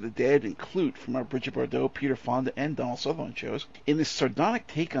Spirits of the Dead and Clute from our Bridget Bardot, Peter Fonda, and Donald Sutherland shows, in this sardonic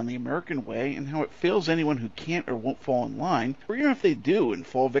take on the American way and how it fails anyone who can't or won't fall in line, or even if they do and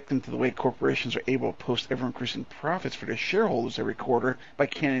fall victim to the way corporations are able to post ever-increasing profits for their shareholders every quarter by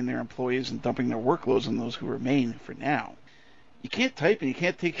canning their employees and dumping their workloads on those who remain for now. You can't type and you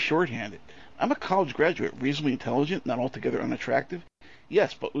can't take shorthanded. I'm a college graduate, reasonably intelligent, not altogether unattractive.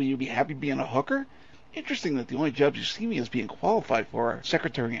 Yes, but will you be happy being a hooker? Interesting that the only jobs you see me as being qualified for are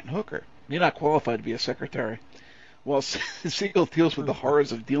secretary and hooker. You're not qualified to be a secretary. While Segal deals with the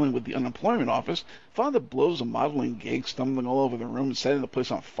horrors of dealing with the unemployment office, Fonda blows a modeling gig, stumbling all over the room and setting the place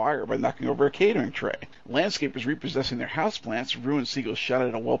on fire by knocking over a catering tray. Landscapers repossessing their houseplants ruin Segal's shot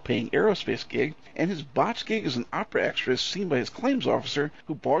at a well-paying aerospace gig, and his botched gig as an opera extra is seen by his claims officer,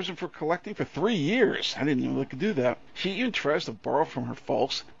 who bars him for collecting for 3 years. I didn't know they could do that. She even tries to borrow from her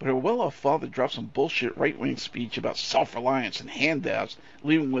folks, but her well-off father drops some bullshit right-wing speech about self-reliance and handouts,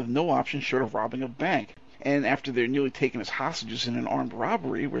 leaving with no option short of robbing a bank. And after they're nearly taken as hostages in an armed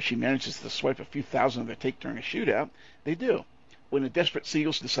robbery, where she manages to swipe a few thousand of their take during a shootout, they do. When a desperate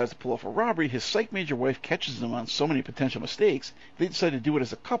Siegel decides to pull off a robbery, his psych major wife catches him on so many potential mistakes, they decide to do it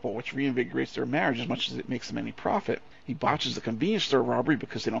as a couple, which reinvigorates their marriage as much as it makes them any profit. He botches the convenience store robbery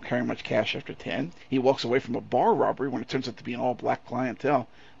because they don't carry much cash after 10. He walks away from a bar robbery when it turns out to be an all-black clientele.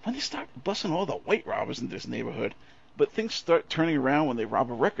 When they start busting all the white robbers in this neighborhood. But things start turning around when they rob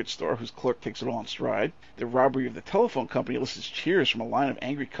a record store whose clerk takes it all in stride. The robbery of the telephone company elicits cheers from a line of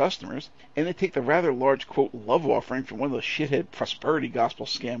angry customers, and they take the rather large, quote, love offering from one of those shithead prosperity gospel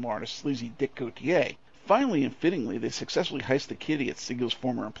scam artists, Sleazy Dick Gautier. Finally and fittingly, they successfully heist the kitty at Siegel's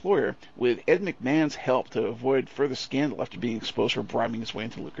former employer, with Ed McMahon's help to avoid further scandal after being exposed for bribing his way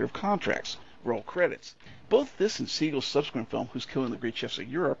into lucrative contracts. Roll credits. Both this and Siegel's subsequent film, Who's Killing the Great Chefs of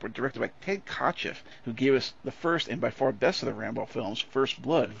Europe, were directed by Ted Kotcheff, who gave us the first and by far best of the Rambo films, First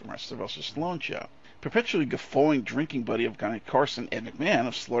Blood, from our Sylvester Stallone show. Perpetually guffawing drinking buddy of Johnny Carson, Ed McMahon,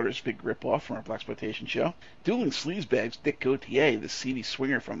 of Slaughter's big ripoff from our Blaxploitation show. Dueling sleazebags, Dick Gautier, the seedy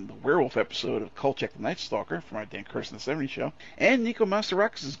swinger from the werewolf episode of Kolchak the Night Stalker from our Dan Curtis in the 70s show. And Nico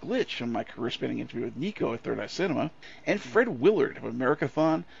Mastorakis' Glitch from my career-spanning interview with Nico at Third Eye Cinema. And Fred Willard of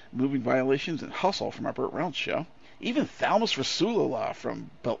Americathon, Moving Violations, and Hustle from our Burt Reynolds show. Even Thalmus Rasulullah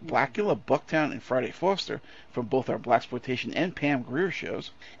from Blackula, Bucktown, and Friday Foster from both our Blaxploitation and Pam Grier shows.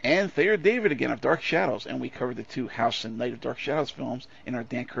 And Thayer David again of Dark Shadows, and we covered the two House and Night of Dark Shadows films in our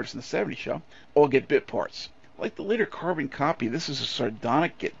Dan Curtis in the 70s show. All get bit parts. Like the later Carbon copy, this is a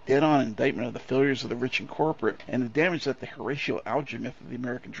sardonic yet dead-on indictment of the failures of the rich and corporate and the damage that the Horatio Alger myth of the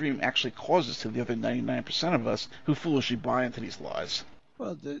American dream actually causes to the other 99% of us who foolishly buy into these lies.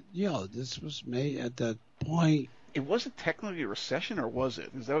 Well, this was made at that point. It wasn't technically a recession, or was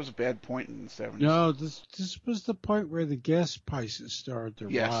it? Because that was a bad point in the 70s. No, this was the point where the gas prices started to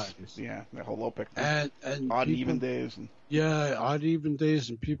rise. Yeah, the whole OPEC and odd and even days. Yeah, odd even days,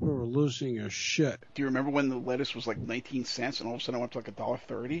 and people were losing their shit. Do you remember when the lettuce was like 19 cents, and all of a sudden it went to like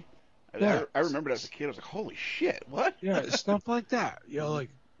 $1.30? Yeah. I remember it as a kid. I was like, holy shit, what? Yeah, stuff like that. Like,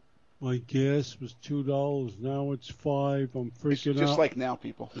 my gas was $2, now it's $5. I'm freaking out. Just like now,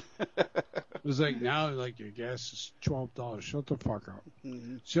 people. It's like now, like your gas is $12. Shut the fuck up.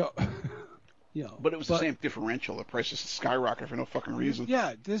 Mm-hmm. So, but it was the same differential. The prices skyrocketed for no fucking reason.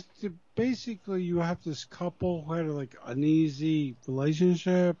 Yeah, basically you have this couple who had like an uneasy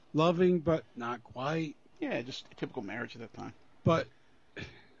relationship, loving but not quite. Yeah, just a typical marriage at that time. But,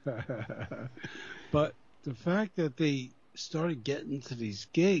 but the fact that they started getting to these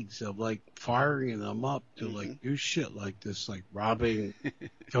gigs of like firing them up to like do shit like this, like robbing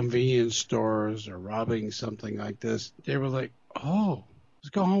convenience stores or robbing something like this. They were like, oh, let's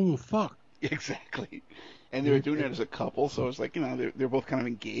go home and fuck. Exactly. And they were doing it as a couple, so it's like, they're both kind of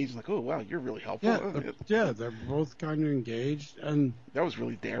engaged. Like, oh, wow, you're really helpful. Yeah, they're both kind of engaged. And that was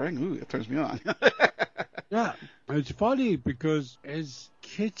really daring. Ooh, that turns me on. Yeah, it's funny because as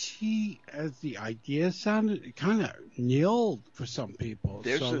kitschy as the idea sounded, it kind of nailed for some people.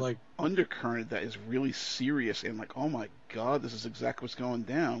 There's an undercurrent that is really serious and like, oh my god, this is exactly what's going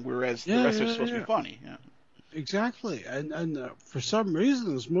down. Whereas the rest is supposed to be funny. Yeah. Exactly, and for some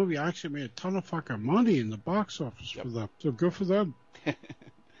reason, this movie actually made a ton of fucking money in the box office for them. So good for them.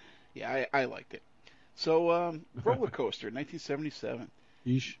 Yeah, I liked it. So, Roller Coaster, 1977.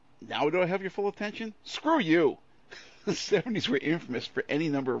 Yeesh. Now do I have your full attention? Screw you! The 70s were infamous for any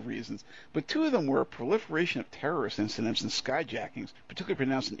number of reasons, but two of them were a proliferation of terrorist incidents and skyjackings, particularly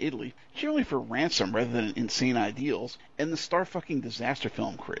pronounced in Italy, generally for ransom rather than insane ideals, and the star-fucking disaster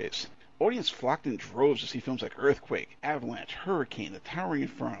film craze. Audience flocked in droves to see films like Earthquake, Avalanche, Hurricane, The Towering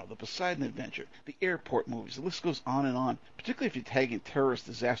Inferno, The Poseidon Adventure, the airport movies, the list goes on, particularly if you tag in terrorist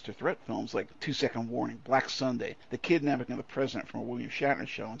disaster threat films like 2 Second Warning, Black Sunday, The Kidnapping of the President from a William Shatner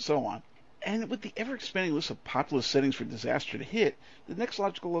show, and so on. And with the ever-expanding list of populous settings for disaster to hit, the next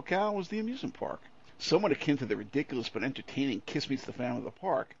logical locale was the amusement park. Somewhat akin to the ridiculous but entertaining Kiss Meets the Phantom of the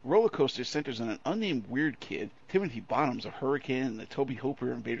Park, Roller Coaster centers on an unnamed weird kid, Timothy Bottoms of Hurricane and the Tobe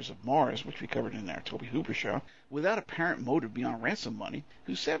Hooper Invaders of Mars, which we covered in our Tobe Hooper show, without apparent motive beyond ransom money,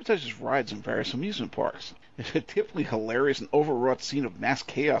 who sabotages rides in various amusement parks. There's a typically hilarious and overwrought scene of mass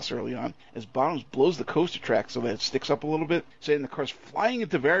chaos early on, as Bottoms blows the coaster track so that it sticks up a little bit, setting the cars flying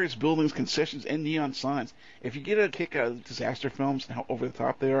into various buildings, concessions, and neon signs. If you get a kick out of disaster films and how over the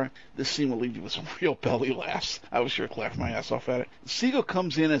top they are, this scene will leave you with some real belly laughs. I was sure to laugh my ass off at it. Siegel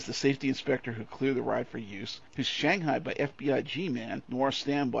comes in as the safety inspector who cleared the ride for use, who's shanghaied by FBI G-Man, Noir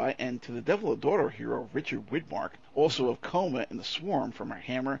Standby, and to the Devil a Daughter hero Richard Widmark, also of Coma and The Swarm from our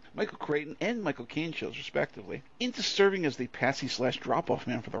Hammer, Michael Crichton, and Michael Caine shows respectively, into serving as the patsy/drop-off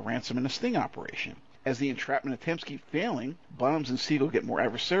man for the ransom and the sting operation. As the entrapment attempts keep failing, Bottoms and Siegel get more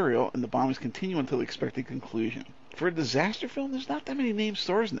adversarial, and the bombings continue until the expected conclusion. For a disaster film, there's not that many named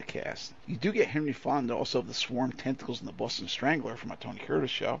stars in the cast. You do get Henry Fonda, also of The Swarm, Tentacles, and The Boston Strangler from a Tony Curtis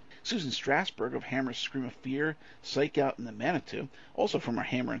show. Susan Strasberg of Hammer's Scream of Fear, Psych Out, and The Manitou, also from our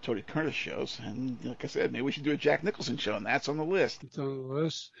Hammer and Tony Curtis shows. And like I said, maybe we should do a Jack Nicholson show, and that's on the list. It's on the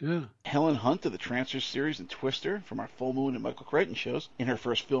list, yeah. Helen Hunt of the Transfer series and Twister from our Full Moon and Michael Crichton shows in her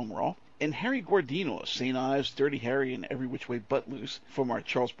first film role. And Harry Guardino of St. Ives, Dirty Harry, and Every Which Way But Loose from our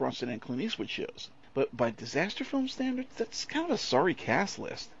Charles Bronson and Clint Eastwood shows. But by disaster film standards, that's kind of a sorry cast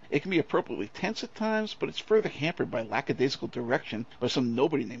list. It can be appropriately tense at times, but it's further hampered by lackadaisical direction by some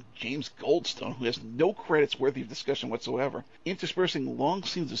nobody named James Goldstone, who has no credits worthy of discussion whatsoever, interspersing long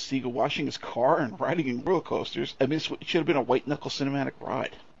scenes of Siegel washing his car and riding in roller coasters amidst what should have been a white-knuckle cinematic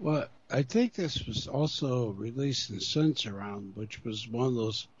ride. Well, I think this was also released in Sensurround, which was one of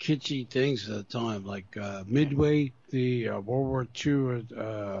those kitschy things at the time, like Midway, the World War II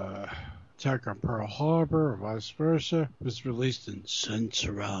attack on Pearl Harbor, or vice versa, was released in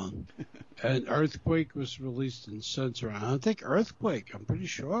Sensurround. And Earthquake was released in Sensurround. I think Earthquake, I'm pretty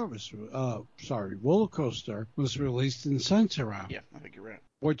sure, Roller Coaster was released in Sensurround. Yeah, I think you're right.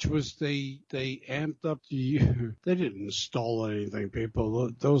 Which was they amped up the they didn't install anything, people.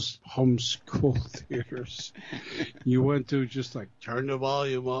 Those homeschool theaters you went to, just like turn the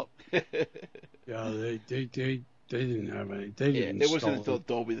volume up. Yeah, they didn't have any. They didn't. It wasn't until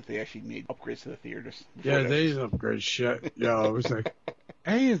Dolby that they actually made upgrades to the theaters. Yeah, they didn't upgrade shit. Yeah, it was like,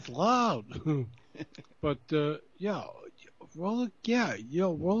 hey, it's loud. But Roller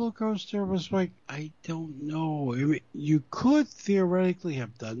Coaster was like, I don't know. I mean, you could theoretically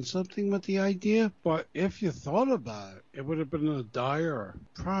have done something with the idea, but if you thought about it, it would have been a dire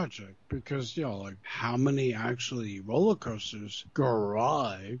project because, like how many actually roller coasters go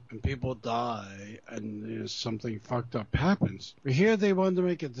awry and people die and something fucked up happens. But here they wanted to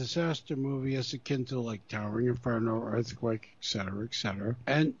make a disaster movie as akin to like Towering Inferno, Earthquake, etc., etc.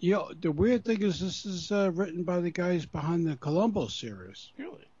 And, the weird thing is this is written by the guys behind the Columbo series.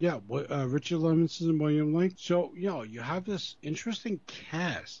 Really? Yeah, Richard Levinson and William Link. So, you have this interesting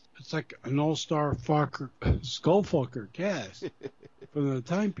cast. It's like an all-star skullfucker cast from the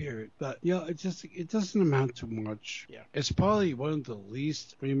time period. But, it doesn't amount to much. Yeah. It's probably one of the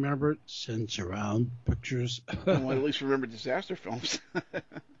least remembered Sensurround pictures. One of the least remembered disaster films.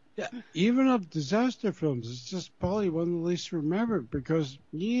 Yeah, even of disaster films, it's just probably one of the least remembered because,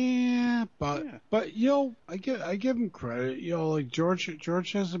 but I give him credit. Like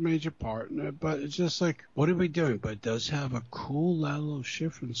George has a major part in it, but it's just like, what are we doing? But it does have a cool Lalo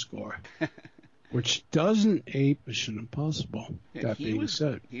Schifrin score, which doesn't ape Mission Impossible. That being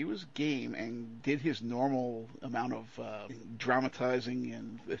said, he was game and did his normal amount of dramatizing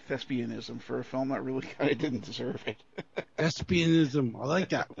and thespianism for a film that really kind of didn't deserve it. Thespianism, I like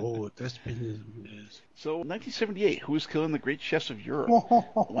that. Oh, thespianism is. So, 1978, Who is Killing the Great Chefs of Europe?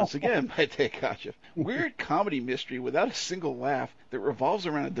 Once again, by Ted Kotcheff. Weird comedy mystery without a single laugh that revolves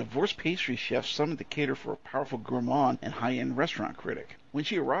around a divorced pastry chef summoned to cater for a powerful gourmand and high-end restaurant critic. When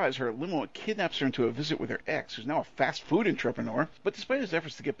she arrives, her limo kidnaps her into a visit with her ex, who's now a fast food entrepreneur. But despite his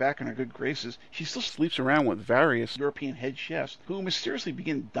efforts to get back in her good graces, she still sleeps around with various European head chefs who mysteriously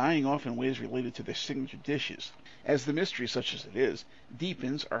begin dying off in ways related to their signature dishes. As the mystery, such as it is,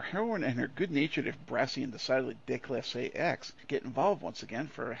 deepens, our heroine and her good-natured, if brassy and decidedly déclassé ex get involved once again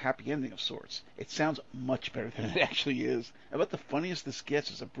for a happy ending of sorts. It sounds much better than it actually is. About the funniest this gets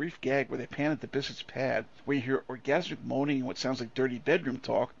is a brief gag where they pan at the biscuit's pad, where you hear orgasmic moaning and what sounds like dirty bedroom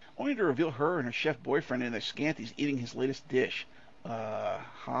talk, only to reveal her and her chef boyfriend in their scanties eating his latest dish.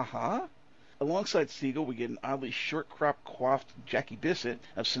 Alongside Siegel, we get an oddly short-cropped, coiffed Jackie Bissett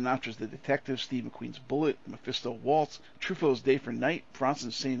of Sinatra's The Detective, Steve McQueen's Bullet, Mephisto Waltz, Truffaut's Day for Night,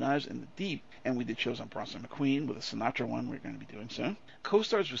 Bronson's St. Ives, and The Deep. And we did shows on Bronson McQueen with a Sinatra one we're going to be doing soon.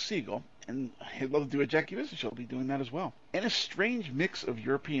 Co-stars with Siegel, and I'd love to do a Jackie Bissett show. I'll be doing that as well. And a strange mix of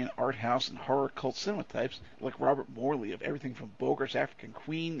European art house and horror cult cinema types, like Robert Morley of everything from Bogart's African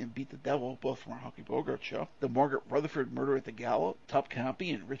Queen and Beat the Devil, both from our Humphrey Bogart show, the Margaret Rutherford Murder at the Gallows, Top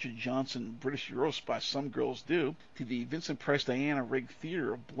Copy and Richard Johnson British Eurospy Some Girls Do, to the Vincent Price Diana Rigg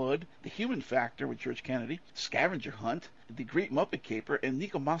Theater of Blood, The Human Factor with George Kennedy, Scavenger Hunt, The Great Muppet Caper, and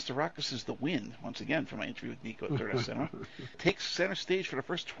Nico Mastorakis' The Wind, once again from my interview with Nico at Third Eye Cinema, takes center stage for the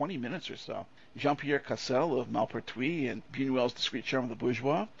first 20 minutes or so. Jean-Pierre Cassel of Malpertuis and Buñuel's Discreet Charm of the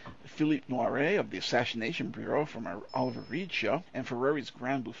Bourgeois, Philippe Noiret of the Assassination Bureau from our Oliver Reed show, and Ferreri's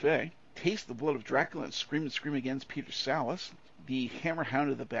Grand Buffet, Taste the Blood of Dracula and Scream Again's Peter Sallis, the Hammer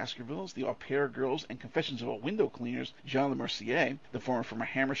Hound of the Baskervilles, the Au Pair Girls, and Confessions of a Window Cleaners, Jean Le Mercier, the former from our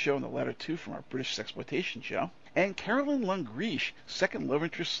Hammer show and the latter two from our British Sexploitation show, And Carolyn Lungreich, second love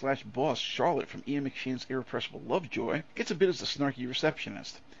interest slash boss Charlotte from Ian McShane's Irrepressible Lovejoy, gets a bit as the snarky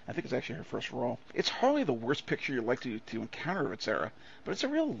receptionist. I think it's actually her first role. It's hardly the worst picture you're likely to encounter of its era, but it's a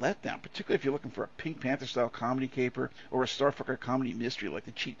real letdown, particularly if you're looking for a Pink Panther-style comedy caper or a Starfucker comedy mystery like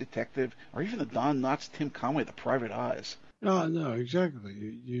The Cheap Detective or even the Don Knotts Tim Conway The Private Eyes. No, exactly.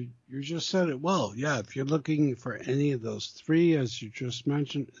 You just said it well. Yeah, if you're looking for any of those three, as you just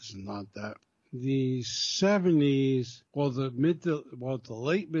mentioned, it's not that. The 70s, the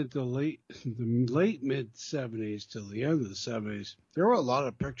late mid 70s till the end of the 70s, there were a lot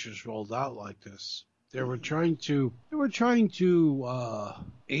of pictures rolled out like this. They were trying to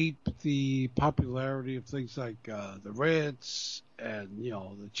ape the popularity of things like the Ritz and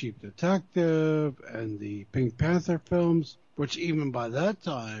the Cheap Detective and the Pink Panther films, which even by that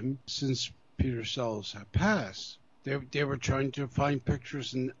time, since Peter Sellers had passed, they were trying to find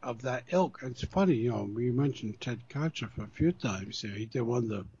pictures of that ilk. And it's funny, we mentioned Ted Kotcheff a few times. He did one of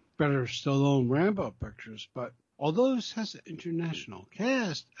the better Stallone Rambo pictures, but although this has an international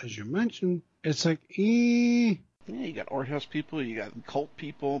cast, as you mentioned, it's like, Yeah, you got art house people, you got cult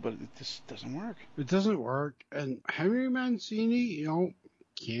people, but it just doesn't work. It doesn't work. And Henry Mancini,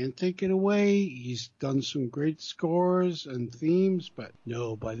 can't take it away. He's done some great scores and themes, but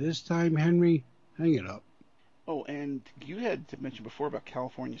no, by this time, Henry, hang it up. Oh, and you had mentioned before about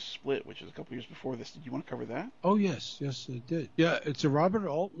California Split, which is a couple years before this. Did you want to cover that? Oh, yes, I did. Yeah, it's a Robert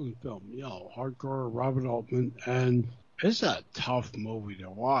Altman film, hardcore Robert Altman, and it's a tough movie to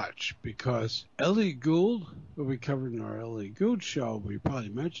watch because Elliot Gould, who we covered in our Elliot Gould show, we probably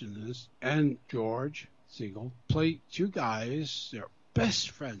mentioned this, and George Siegel play two guys. They're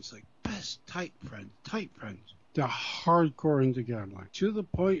best friends, like best tight friends. They're hardcore into gambling to the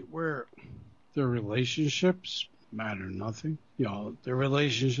point where their relationships matter nothing. Their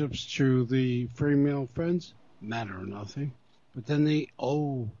relationships to the female friends matter nothing. But then they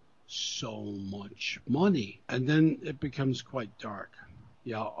owe so much money, and then it becomes quite dark.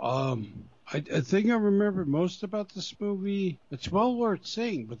 I think I remember most about this movie. It's well worth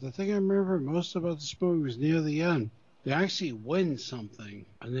seeing, but the thing I remember most about this movie was near the end. They actually win something,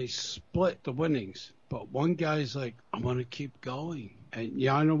 and they split the winnings. But one guy's like, I'm going to keep going. And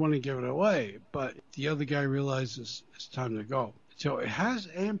I don't want to give it away, but the other guy realizes it's time to go. So it has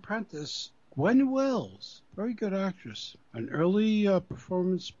Ann Prentice, Gwen Wills, very good actress. An early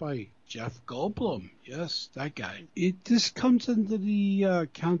performance by Jeff Goldblum. Yes, that guy. This comes into the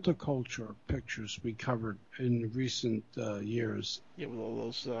counterculture pictures we covered in recent years. Yeah, with all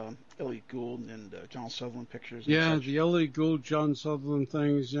those Elliot Gould and John Sutherland pictures. Yeah, the Elliot Gould, John Sutherland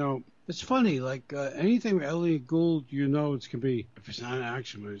things, It's funny, like anything with Elliot Gould, it's going to be, if it's not an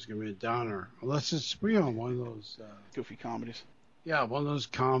action movie, it's going to be a downer. Unless it's one of those goofy comedies. Yeah, one of those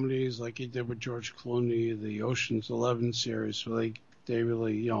comedies like he did with George Clooney, the Ocean's 11 series. So they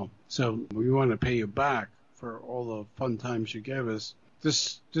really, so we want to pay you back for all the fun times you gave us.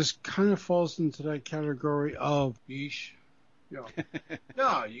 This kind of falls into that category of yeesh.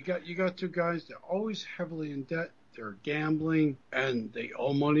 No, you got two guys that are always heavily in debt. They're gambling and they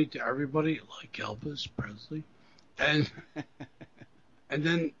owe money to everybody, like Elvis Presley. And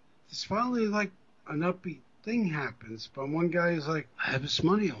then it's finally like an upbeat thing happens, but one guy is like, I have this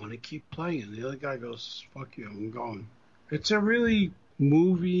money, I want to keep playing. And the other guy goes, fuck you, I'm going. It's a really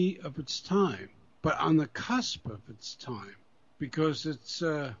movie of its time, but on the cusp of its time, because it's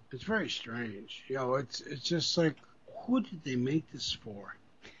very strange. It's just like, who did they make this for?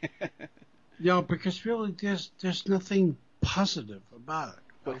 Because really there's nothing positive about it.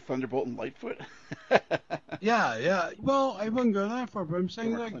 Like Thunderbolt and Lightfoot? Yeah. Well, I wouldn't go that far, but I'm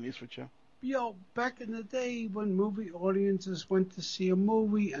saying back in the day when movie audiences went to see a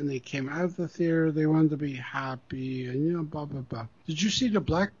movie and they came out of the theater, they wanted to be happy and blah blah blah. Did you see The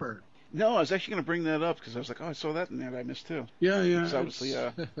Blackbird? No, I was actually going to bring that up because I was like, I saw that and that I missed too. Yeah. It's obviously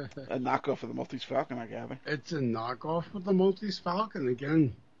a knockoff of the Maltese Falcon, I gather. It's a knockoff of the Maltese Falcon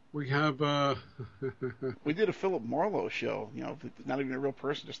again. We have we did a Philip Marlowe show, not even a real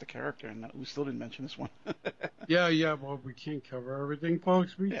person, just a character, and we still didn't mention this one. Yeah, well, we can't cover everything,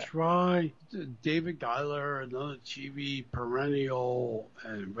 folks. We try. David Giler, another TV perennial,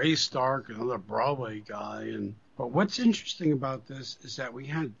 and Ray Stark, another Broadway guy. But what's interesting about this is that we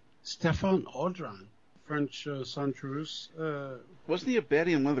had Stéphane Audran, French Santrus. Wasn't he a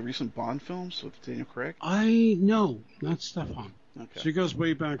baddie in one of the recent Bond films with Daniel Craig? No, not Stéphane. Okay. She goes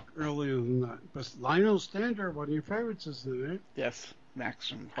way back earlier than that. But Lionel Stander, one of your favorites, isn't it? Yes, Max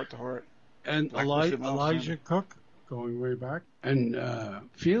from Heart to Heart. And Elijah Cook, going way back. And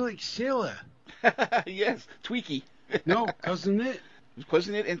Felix Saylor. Yes, Tweaky. No, Cousin It.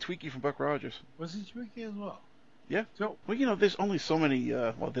 Cousin It and Tweaky from Buck Rogers. Was he Tweaky as well? Yeah. So, well, there's only so many, they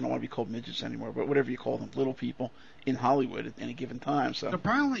don't want to be called midgets anymore, but whatever you call them, little people in Hollywood at any given time. So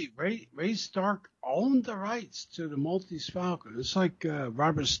apparently, Ray Stark owned the rights to the Maltese Falcon. It's like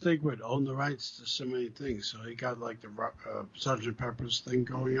Robert Stigwood owned the rights to so many things. So he got like the Sgt. Pepper's thing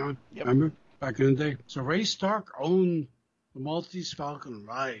going on. Yep. Remember? Back in the day. So Ray Stark owned the Maltese Falcon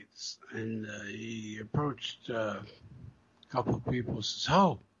rights, and he approached a couple of people and says,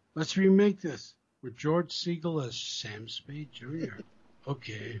 "Oh, let's remake this with George Siegel as Sam Spade Jr."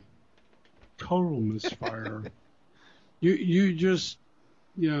 Okay. Total misfire. You just,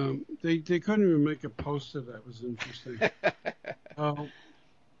 they couldn't even make a poster that was interesting.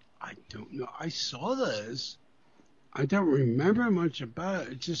 I don't know. I saw this. I don't remember much about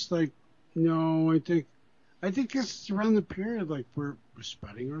it. It's just like, no, I think it's around the period, like we're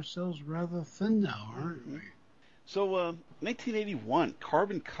spreading ourselves rather thin now, aren't we? So, 1981,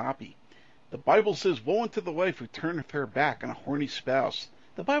 Carbon Copy. The Bible says, "Woe unto the wife who turneth her back on a horny spouse."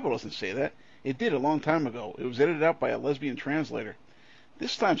 The Bible doesn't say that. It did a long time ago. It was edited out by a lesbian translator.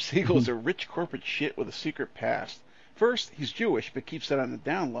 This time, Siegel is a rich corporate shit with a secret past. First, he's Jewish, but keeps that on the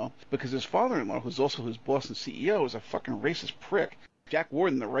down low because his father-in-law, who's also his boss and CEO, is a fucking racist prick. Jack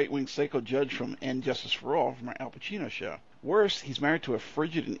Warden, the right-wing psycho judge from End Justice for All from our Al Pacino show. Worse, he's married to a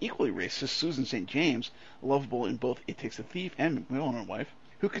frigid and equally racist Susan St. James, lovable in both It Takes a Thief and McMillan and Wife,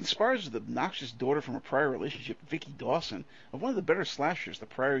 who conspires with the obnoxious daughter from a prior relationship, Vicky Dawson, of one of the better slashers, the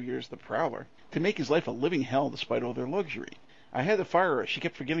prior year's The Prowler, to make his life a living hell despite all their luxury. I had to fire her. She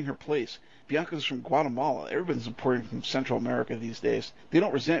kept forgetting her place. Bianca's from Guatemala. Everybody's importing from Central America these days. They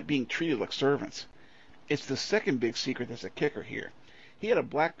don't resent being treated like servants. It's the second big secret that's a kicker here. He had a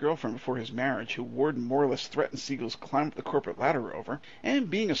black girlfriend before his marriage who Warden more or less threatened Siegel's climb up the corporate ladder over, and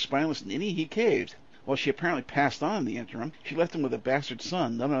being a spineless ninny, he caved. While she apparently passed on in the interim, she left him with a bastard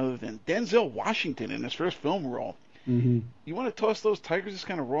son, none other than Denzel Washington in his first film role. Mm-hmm. You want to toss those tigers as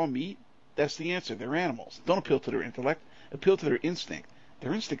kind of raw meat? That's the answer. They're animals. Don't appeal to their intellect. Appeal to their instinct.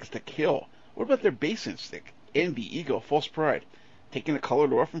 Their instinct is to kill. What about their base instinct? Envy, ego, false pride. Taking a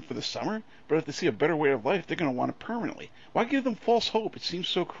colored orphan for the summer? But if they see a better way of life, they're going to want it permanently. Why give them false hope? It seems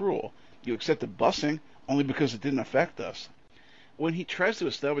so cruel. You accepted busing only because it didn't affect us. When he tries to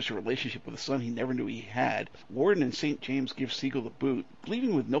establish a relationship with a son he never knew he had, Warden and St. James give Siegel the boot,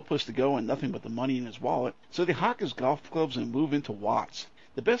 leaving with no place to go and nothing but the money in his wallet, so they hawk his golf clubs and move into Watts.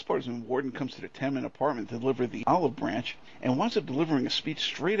 The best part is when Warden comes to their tenement apartment to deliver the olive branch, and winds up delivering a speech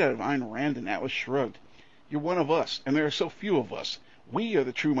straight out of Ayn Rand and Atlas Shrugged. You're one of us, and there are so few of us. We are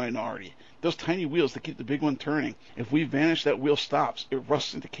the true minority. Those tiny wheels that keep the big one turning. If we vanish, that wheel stops. It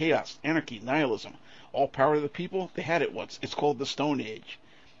rusts into chaos, anarchy, nihilism. All power to the people? They had it once. It's called the Stone Age.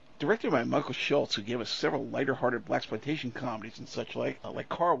 Directed by Michael Schultz, who gave us several lighter-hearted blaxploitation comedies and such like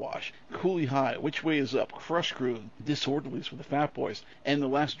Car Wash, Cooley High, Which Way Is Up, Crush Crew, Disorderlies with the Fat Boys, and The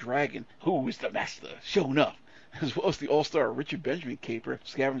Last Dragon, Who is the Master? Show Enough, as well as the all-star Richard Benjamin caper,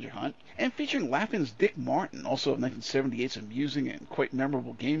 Scavenger Hunt, and featuring Laughing's Dick Martin, also of 1978's amusing and quite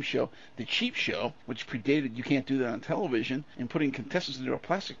memorable game show, The Cheap Show, which predated You Can't Do That on Television, and putting contestants into a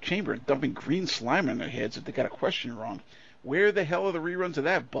plastic chamber and dumping green slime on their heads if they got a question wrong. Where the hell are the reruns of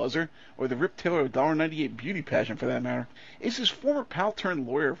that, Buzzer? Or the Rip Taylor $1.98 beauty pageant, for that matter? Is his former pal turned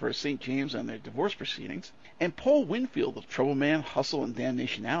lawyer for St. James on their divorce proceedings? And Paul Winfield of Trouble Man, Hustle, and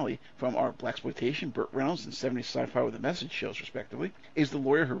Damnation Alley from our Blaxploitation, Burt Reynolds, and 70s Sci-Fi with a Message shows, respectively, is the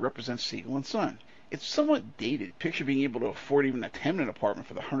lawyer who represents Siegel and Son. It's somewhat dated. Picture being able to afford even a tenement apartment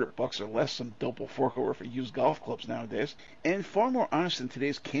for the $100 or less some dope will fork over for used golf clubs nowadays, and far more honest than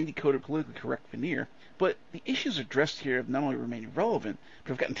today's candy-coated politically correct veneer. But the issues addressed here have not only remained relevant, but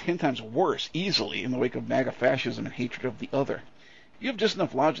have gotten 10 times worse, easily, in the wake of MAGA fascism and hatred of the other. You have just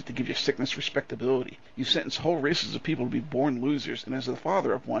enough logic to give your sickness respectability. You sentence whole races of people to be born losers, and as the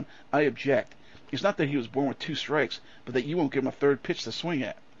father of one, I object. It's not that he was born with 2 strikes, but that you won't give him a third pitch to swing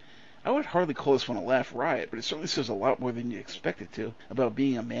at. I would hardly call this one a laugh riot, but it certainly says a lot more than you expect it to about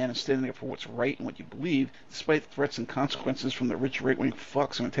being a man and standing up for what's right and what you believe, despite threats and consequences from the rich right-wing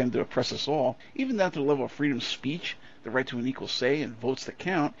fucks who intend to oppress us all, even down to the level of freedom of speech, the right to an equal say and votes that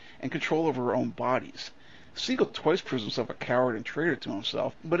count, and control over our own bodies. Siegel twice proves himself a coward and traitor to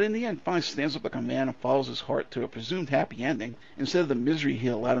himself, but in the end finally stands up like a man and follows his heart to a presumed happy ending, instead of the misery he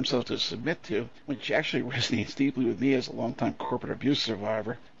allowed himself to submit to, which actually resonates deeply with me as a longtime corporate abuse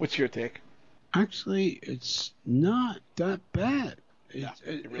survivor. What's your take? Actually, it's not that bad.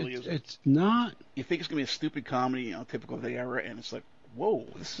 It really isn't. It's not. You think it's going to be a stupid comedy, typical of the era, and it's like, whoa,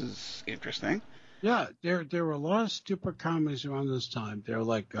 this is interesting. Yeah, there were a lot of stupid comedies around this time. They're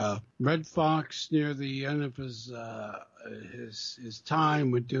like Red Fox near the end of his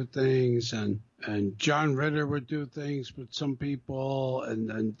time would do things, and John Ritter would do things with some people,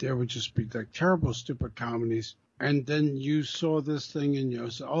 and there would just be like terrible stupid comedies. And then you saw this thing and you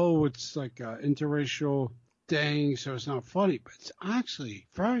said, oh, it's like an interracial thing, so it's not funny, but it's actually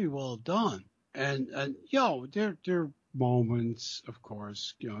very well done. And there are moments, of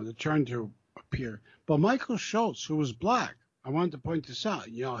course, they're trying to appear. But Michael Schultz, who was black, I wanted to point this out.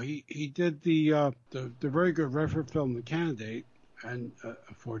 He did the very good record film, The Candidate, and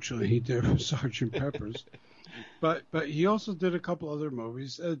unfortunately he did Sgt. Pepper's. But he also did a couple other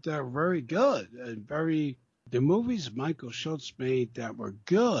movies that are very good and the movies Michael Schultz made that were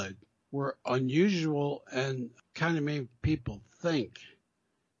good were unusual and kind of made people think.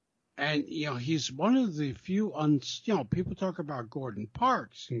 And, he's one of the few, people talk about Gordon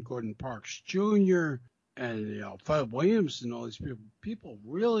Parks and Gordon Parks Jr. and, Fred Williams and all these people. People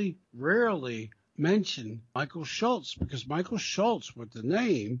really rarely mention Michael Schultz because Michael Schultz, with the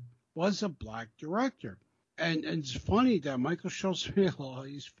name, was a black director. And it's funny that Michael Schultz made a lot of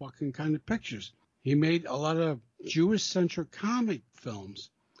these fucking kind of pictures. He made a lot of Jewish-centric comic films.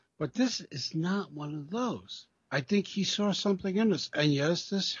 But this is not one of those. I think he saw something in this. And yes,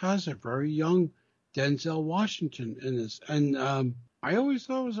 this has a very young Denzel Washington in this. And I always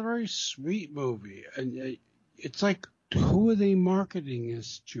thought it was a very sweet movie. And it's like, who are they marketing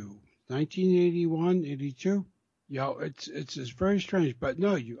this to? 1981, 82? It's very strange. But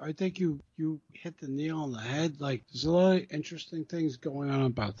no, I think you hit the nail on the head. Like, there's a lot of interesting things going on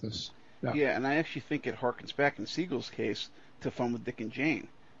about this. Yeah, and I actually think it harkens back in Siegel's case to Fun with Dick and Jane.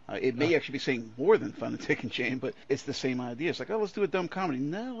 It may actually be saying more than Fun with Dick and Jane, but it's the same idea. It's like, oh, let's do a dumb comedy.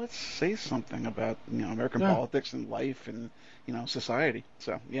 No, let's say something about American politics and life and society.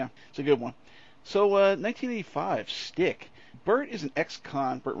 So yeah, it's a good one. So 1985, Stick. Burt is an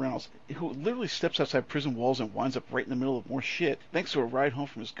ex-con, Burt Reynolds, who literally steps outside prison walls and winds up right in the middle of more shit thanks to a ride home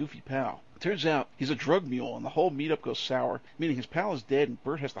from his goofy pal. Turns out he's a drug mule, and the whole meetup goes sour, meaning his pal is dead and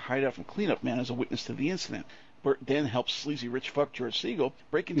Burt has to hide out from cleanup man as a witness to the incident. Burt then helps sleazy rich fuck George Siegel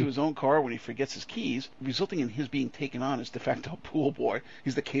break into his own car when he forgets his keys, resulting in his being taken on as de facto pool boy.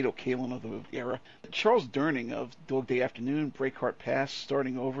 He's the Kato Kalin of the era. Charles Durning of Dog Day Afternoon, Breakheart Pass,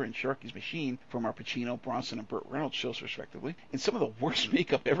 Starting Over, and Sharky's Machine from our Pacino, Bronson, and Burt Reynolds shows, respectively, in some of the worst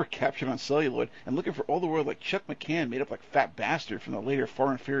makeup ever captured on celluloid, and looking for all the world like Chuck McCann made up like Fat Bastard from the later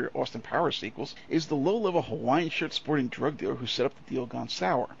far inferior Austin Powers sequels, is the low-level Hawaiian shirt sporting drug dealer who set up the deal gone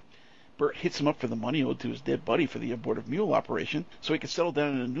sour. Burt hits him up for the money owed to his dead buddy for the abortive mule operation so he can settle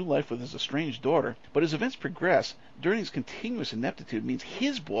down in a new life with his estranged daughter. But as events progress, Durning's continuous ineptitude means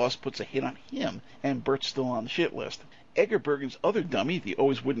his boss puts a hit on him, and Burt's still on the shit list. Edgar Bergen's other dummy, the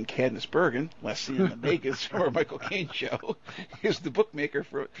always wooden Cadmus Bergen, last seen in the Vegas or Michael Caine show, is the bookmaker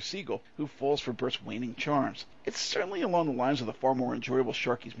for Siegel, who falls for Burt's waning charms. It's certainly along the lines of the far more enjoyable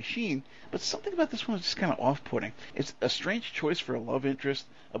Sharky's Machine, but something about this one is just kind of off-putting. It's a strange choice for a love interest,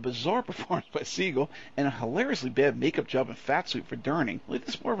 a bizarre performance by Siegel, and a hilariously bad makeup job and fat suit for Durning. Leave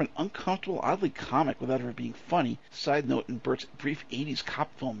this more of an uncomfortable, oddly comic without ever being funny. Side note in Burt's brief 80s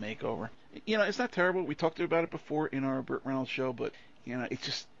cop film makeover. It's not terrible. We talked about it before in our Burt Reynolds show, but, it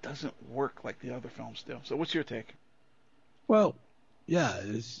just doesn't work like the other films do. So what's your take? Well,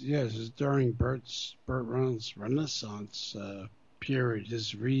 it's during Burt Reynolds' Renaissance period,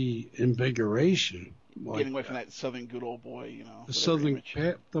 his reinvigoration. Getting away from that Southern good old boy,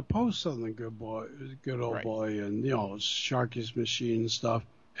 the post-Southern good old boy, and, Sharky's Machine and stuff.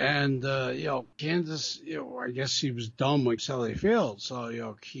 And, Candace, I guess he was done with Sally Field. So,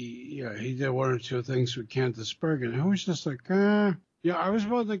 he did one or two things with Candace Bergen. And I was just like, I was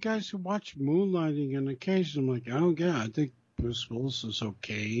one of the guys who watched Moonlighting on occasion. I'm like, I don't get it. I think Bruce Willis is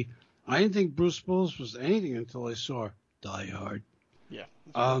okay. I didn't think Bruce Willis was anything until I saw Die Hard. Yeah.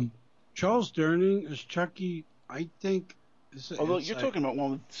 Charles Durning as Chucky, I think. Although you're talking about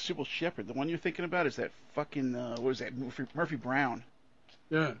one with Sybil Shepherd. The one you're thinking about is that fucking, what is that, Murphy Brown.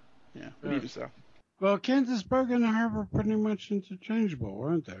 Yeah. Yeah, even so. Well, Candace Bergen and her were pretty much interchangeable,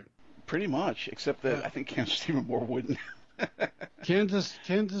 weren't they? Pretty much, except that I think Candace even more wooden. Candace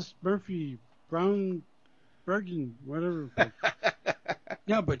Murphy Brown Bergen, whatever.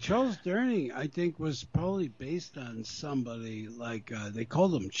 Yeah, but Charles Durning, I think, was probably based on somebody like, they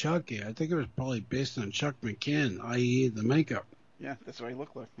called him Chucky. I think it was probably based on Chuck McCann, i.e. the makeup. Yeah, that's what he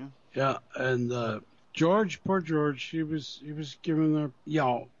looked like, yeah. Yeah, and poor George, he was given a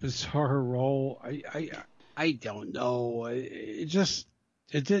bizarre role. I don't know. It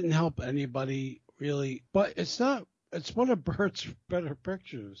didn't help anybody really. But it's not it's one of Bert's better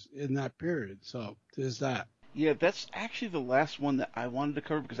pictures in that period. So there's that. Yeah, that's actually the last one that I wanted to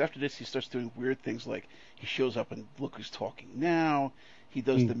cover because after this he starts doing weird things like he shows up and Look Who's Talking Now. He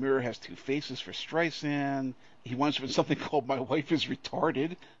does The Mirror Has Two Faces for Streisand. He winds up in something called My Wife is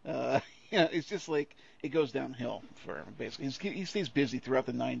Retarded. Yeah, it's just like it goes downhill for him, basically. He stays busy throughout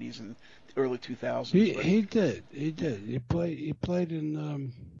the 90s and early 2000s. He did. He played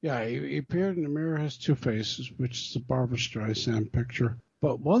in, he appeared in The Mirror Has Two Faces, which is a Barbra Streisand picture.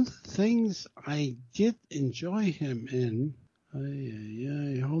 But one of the things I did enjoy him in,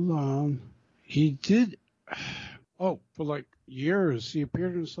 hold on. He did, for like years, he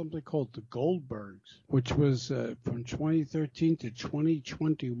appeared in something called The Goldbergs, which was from 2013 to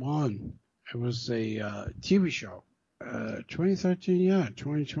 2021. It was a TV show. 2013,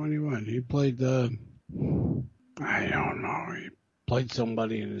 2021. He played, I don't know, he played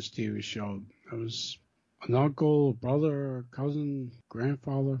somebody in his TV show. It was an uncle, brother, cousin,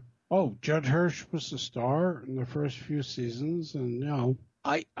 grandfather. Oh, Judd Hirsch was the star in the first few seasons, and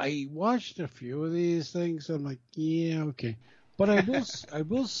I watched a few of these things. I'm like, yeah, okay, but I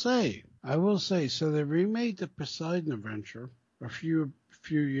will say. So they remade the Poseidon Adventure a few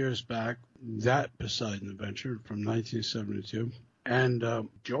years back. That Poseidon Adventure from 1972, and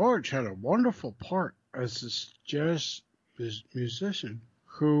George had a wonderful part as this jazz musician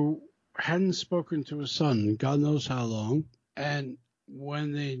who hadn't spoken to his son God knows how long, and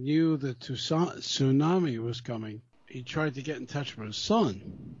when they knew the tsunami was coming, he tried to get in touch with his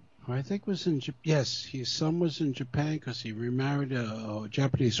son, who I think was in Japan. Yes, his son was in Japan because he remarried a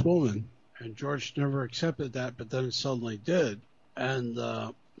Japanese woman, and George never accepted that, but then suddenly did, and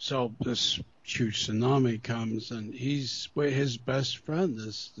so this huge tsunami comes, and he's with his best friend,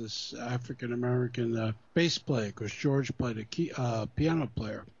 this African American bass player, because George played a piano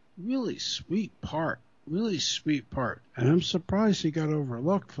player. Really sweet part. And I'm surprised he got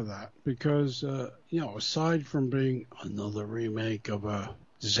overlooked for that because, aside from being another remake of a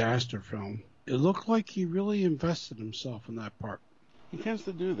disaster film, it looked like he really invested himself in that part. He tends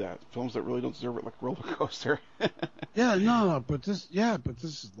to do that. Films that really don't deserve it, like Roller Coaster. But this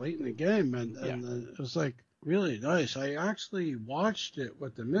is late in the game, and it was like really nice. I actually watched it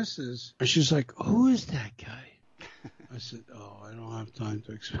with the missus, and she's like, "Who is that guy?" I said, "Oh, I don't have time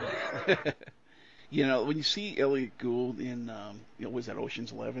to explain." When you see Elliot Gould in, was that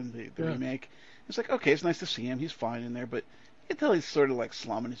Ocean's 11, the remake? It's like, okay, it's nice to see him. He's fine in there, but you can tell he's sort of like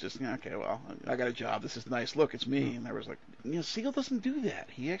slumming. He's just, okay, well, I got a job. This is nice. Look, it's me. And I was like, Segel doesn't do that.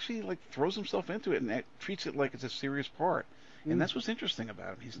 He actually like throws himself into it and treats it like it's a serious part. And that's what's interesting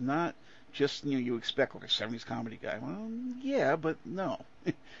about him. He's not just, you expect like a 70s comedy guy. Well, yeah, but no.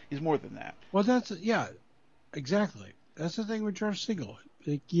 He's more than that. Well, exactly. That's the thing with George Segel.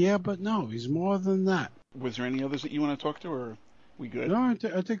 Like, yeah, but no, he's more than that. Was there any others that you want to talk to, or are we good? No, I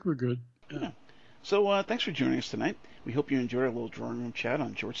think we're good. Yeah. So thanks for joining us tonight. We hope you enjoyed our little drawing room chat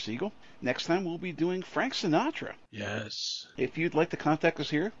on George Segel. Next time we'll be doing Frank Sinatra. Yes. If you'd like to contact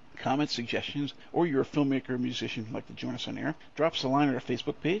us here, comments, suggestions, or you're a filmmaker or musician who'd like to join us on air, drop us a line at our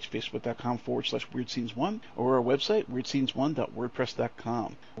Facebook page, facebook.com/WeirdScenes1, or our website,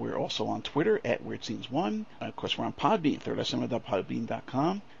 WeirdScenes1.wordpress.com. We're also on Twitter at WeirdScenes1. Of course, we're on Podbean,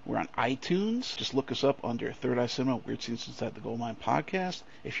 thirdeyecinematopodbean.com. We're on iTunes. Just look us up under Third Eye Cinema, Weird Scenes Inside the Goldmine podcast.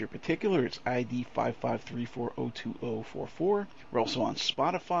 If you're particular, it's ID 553402044. We're also on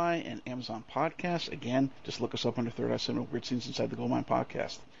Spotify and Amazon Podcasts. Again, just look us up under Third Eye Cinema, Weird Scenes Inside the Goldmine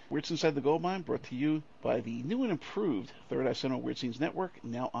podcast. Weird Scenes Inside the Goldmine brought to you by the new and improved Third Eye Cinema Weird Scenes Network,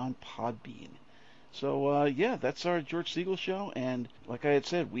 now on Podbean. So, that's our George Segel show, and like I had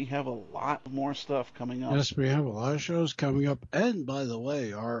said, we have a lot more stuff coming up. Yes, we have a lot of shows coming up, and by the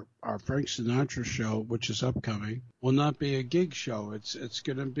way, our Frank Sinatra show, which is upcoming, will not be a gig show. It's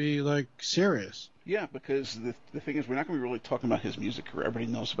going to be, like, serious. Yeah, because the thing is, we're not going to be really talking about his music career.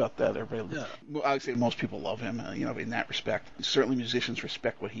 Everybody knows about that. Well, I would say most people love him, in that respect. Certainly musicians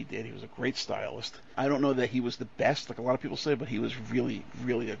respect what he did. He was a great stylist. I don't know that he was the best, like a lot of people say, but he was really,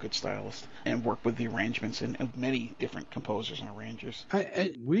 really a good stylist and worked with the arrangements and many different composers and arrangers.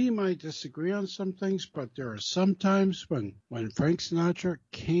 We might disagree on some things, but there are some times when Frank Sinatra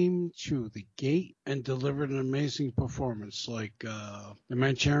came to the gate and delivered an amazing performance, like The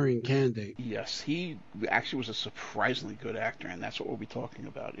Manchurian Candidate. Yes, he actually was a surprisingly good actor, and that's what we'll be talking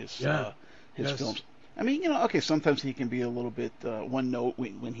about is his films. I mean, sometimes he can be a little bit one note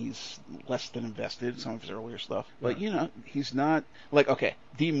when he's less than invested in some of his earlier stuff. But, he's not like,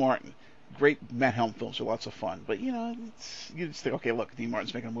 Dean Martin. Great Matt Helm films are lots of fun, but you just think, okay, look, Dean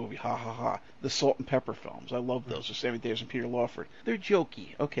Martin's making a movie, ha ha ha. The Salt and Pepper films, I love those. The Sammy Davis and Peter Lawford, they're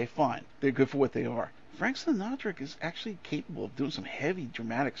jokey, okay, fine, they're good for what they are. Frank Sinatra is actually capable of doing some heavy,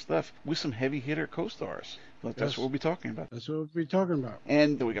 dramatic stuff with some heavy-hitter co-stars. But that's what we'll be talking about. That's what we'll be talking about.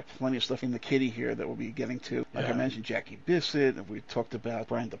 And we got plenty of stuff in the kitty here that we'll be getting to. Like I mentioned, Jackie Bissett, and we talked about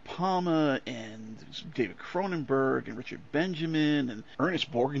Brian De Palma, and David Cronenberg, and Richard Benjamin, and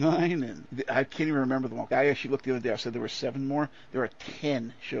Ernest Borgnine, and I can't even remember them all. I actually looked the other day, I said there were 7 more. There are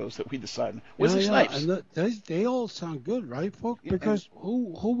 10 shows that we decided. Wesley Snipes. And they all sound good, right, folks? Yeah, because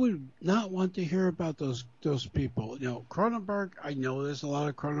who would not want to hear about those people? You know, Cronenberg, I know there's a lot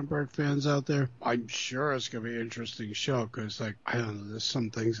of Cronenberg fans out there. I'm sure it's going to be an interesting show because, like, I don't know, there's some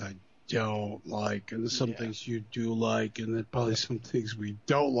things I don't like, and there's some things you do like, and then probably some things we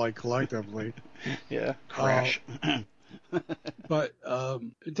don't like collectively. Crash. But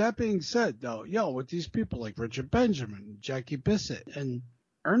that being said, though, with these people like Richard Benjamin, Jackie Bissett, and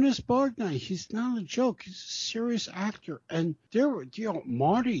Ernest Borgnine, he's not a joke. He's a serious actor. And there were,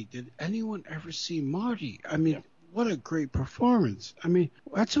 Marty. Did anyone ever see Marty? I mean, what a great performance. I mean,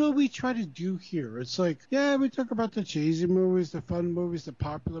 that's what we try to do here. It's like, we talk about the cheesy movies, the fun movies, the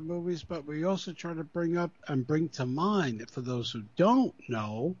popular movies, but we also try to bring up and bring to mind, for those who don't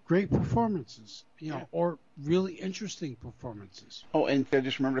know, great performances, or really interesting performances. Oh, and I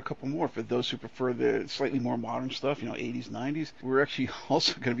just remembered a couple more for those who prefer the slightly more modern stuff, 80s, 90s. We're actually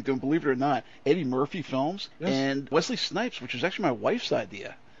also going to be doing, believe it or not, Eddie Murphy films and Wesley Snipes, which was actually my wife's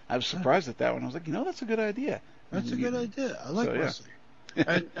idea. I was surprised at that one. I was like, that's a good idea. That's a good idea. I like Wesley.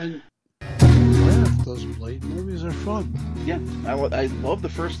 And those Blade movies are fun. Yeah, I love the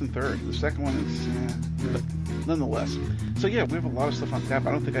first and third. The second one is, but nonetheless. So we have a lot of stuff on tap.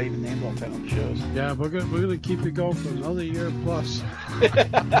 I don't think I even named all 10 of the shows. Yeah, we're gonna keep it going for another year plus.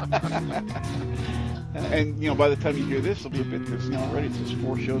 And by the time you hear this, it'll be a bit because already it's just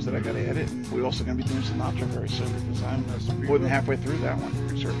 4 shows that I got to edit. And we're also going to be doing Sinatra very soon because I'm more than halfway through that one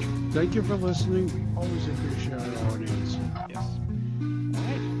research. Thank you for listening. We always appreciate our audience. Yes. All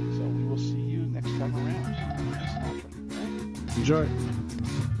right. So we will see you next time around. Sinatra. Enjoy.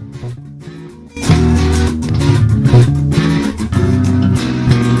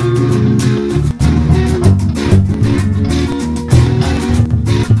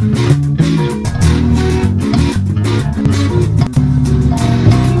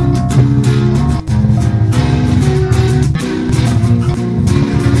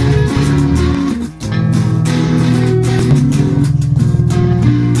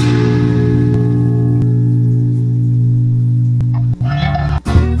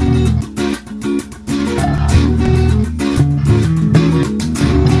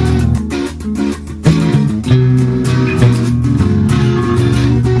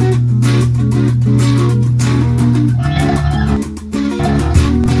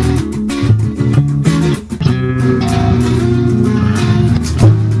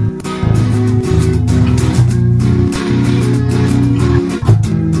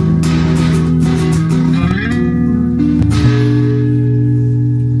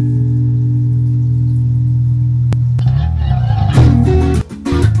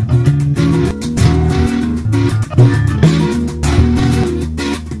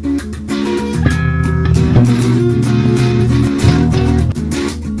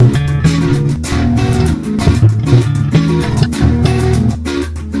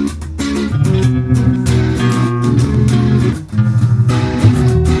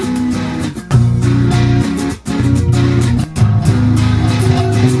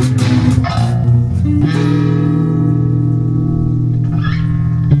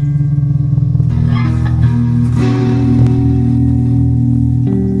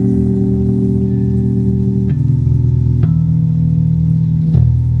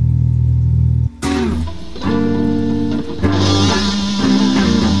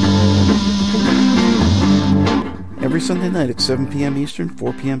 Sunday night at 7 p.m. Eastern,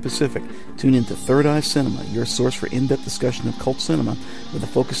 4 p.m. Pacific. Tune in to Third Eye Cinema, your source for in-depth discussion of cult cinema with a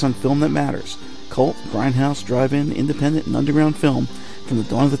focus on film that matters. Cult, grindhouse, drive-in, independent, and underground film from the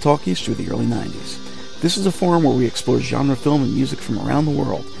dawn of the talkies through the early 90s. This is a forum where we explore genre film and music from around the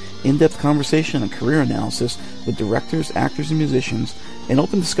world, in-depth conversation and career analysis with directors, actors, and musicians, and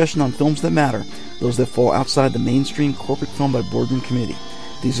open discussion on films that matter, those that fall outside the mainstream corporate film by boardroom committee.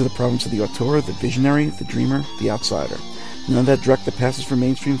 These are the province of the auteur, the visionary, the dreamer, the outsider. None of that direct that passes for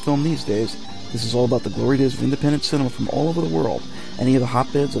mainstream film these days. This is all about the glory days of independent cinema from all over the world, any of the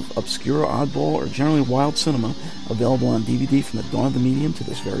hotbeds of obscure, oddball, or generally wild cinema available on DVD from the dawn of the medium to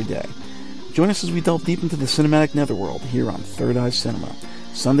this very day. Join us as we delve deep into the cinematic netherworld here on Third Eye Cinema,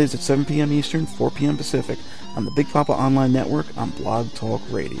 Sundays at 7 p.m. Eastern, 4 p.m. Pacific, on the Big Papa Online Network on Blog Talk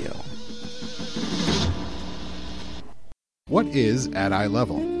Radio. What is At Eye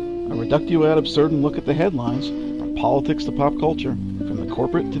Level? a reductio ad absurdum look at the headlines, from politics to pop culture, from the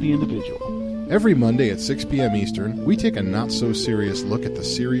corporate to the individual. Every Monday at 6 p.m. Eastern, we take a not-so-serious look at the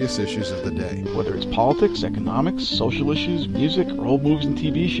serious issues of the day. Whether it's politics, economics, social issues, music, or old movies and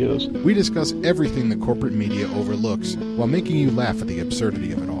TV shows, we discuss everything the corporate media overlooks while making you laugh at the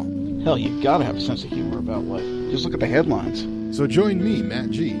absurdity of it all. Hell, you gotta have a sense of humor about life. Just look at the headlines. So join me,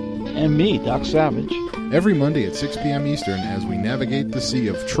 Matt G. And me, Doc Savage. Every Monday at 6 p.m. Eastern as we navigate the sea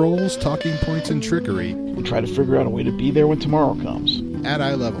of trolls, talking points, and trickery. And try to figure out a way to be there when tomorrow comes. At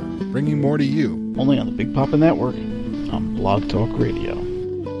eye level, bringing more to you. Only on the Big Papa Network, on Blog Talk Radio.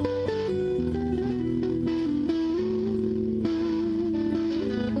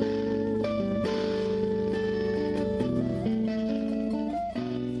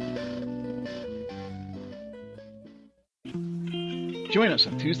 Join us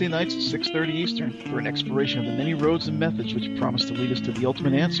on Tuesday nights at 6:30 Eastern for an exploration of the many roads and methods which promise to lead us to the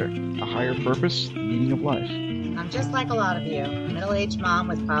ultimate answer, a higher purpose, the meaning of life. I'm just like a lot of you, a middle-aged mom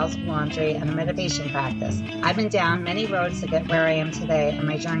with piles of laundry and a meditation practice. I've been down many roads to get where I am today, and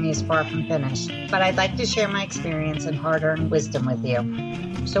my journey is far from finished. But I'd like to share my experience and hard-earned wisdom with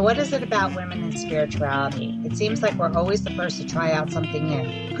you. So what is it about women and spirituality? It seems like we're always the first to try out something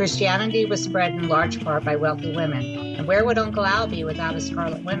new. Christianity was spread in large part by wealthy women. And where would Uncle Al be without his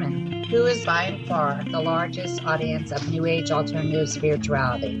Scarlet Women? Who is by and far the largest audience of New Age alternative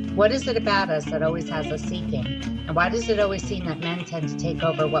spirituality? What is it about us that always has us seeking? And why does it always seem that men tend to take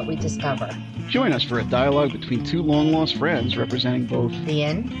over what we discover? Join us for a dialogue between two long-lost friends representing both the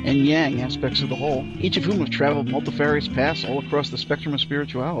yin and yang aspects of the whole, each of whom have traveled multifarious paths all across the spectrum of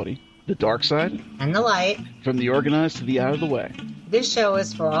spirituality, the dark side and the light, from the organized to the out of the way. This show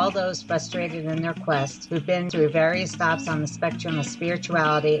is for all those frustrated in their quest who've been through various stops on the spectrum of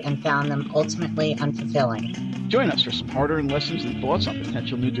spirituality and found them ultimately unfulfilling. Join us for some hard-earned lessons and thoughts on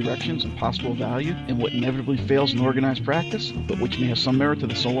potential new directions and possible value in what inevitably fails in organized practice, but which may have some merit to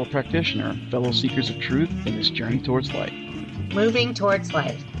the solo practitioner and fellow seekers of truth in this journey towards light. Moving towards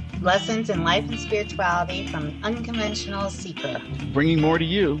life. Lessons in life and spirituality from an unconventional seeker. Bringing more to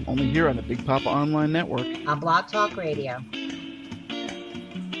you, only here on the Big Papa Online Network. On Blog Talk Radio.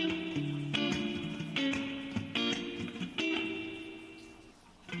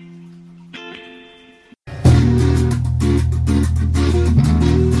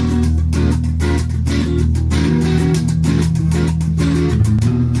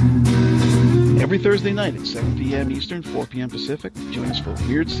 Every Thursday night at 7 p.m. Eastern, 4 p.m. Pacific, join us for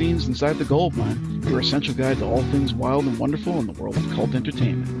Weird Scenes Inside the Gold Mine, your essential guide to all things wild and wonderful in the world of cult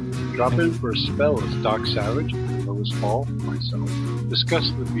entertainment. Drop in for a spell as Doc Savage, Lois Hall, myself, discuss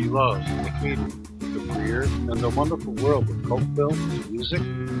the beloved, the hated, the weird, and the wonderful world of cult films, music,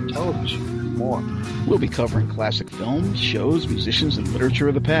 television, and more. We'll be covering classic films, shows, musicians, and literature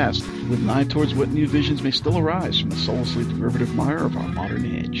of the past, with an eye towards what new visions may still arise from the soullessly derivative mire of our modern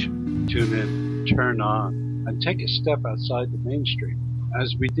age. Tune in, turn on, and take a step outside the mainstream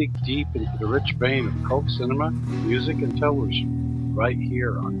as we dig deep into the rich vein of cult cinema, music, and television, right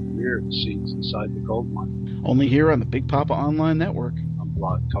here on Weird Scenes Inside the Gold Mine. Only here on the Big Papa Online Network. On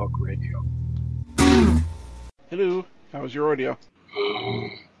Blog Talk Radio. Hello, how was your audio?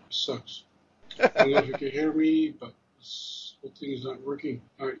 Sucks. I don't know if you can hear me, but this whole thing is not working.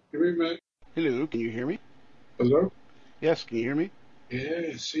 All right, hear me, Matt? Hello, can you hear me? Hello? Yes, can you hear me?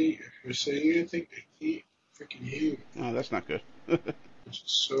 Yeah, see, if you're saying anything, I can't freaking hear you. Oh, that's not good. It's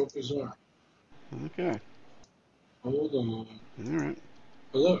so bizarre. Okay. Hold on. All right.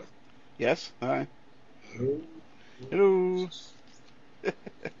 Hello? Yes, hi. Hello? Hello.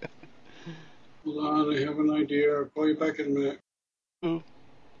 Hold on, I have an idea. I'll call you back in a minute. Ooh.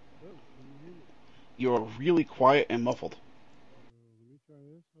 You're really quiet and muffled. Let me try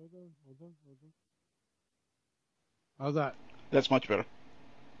this. Hold on. How's that? That's much better.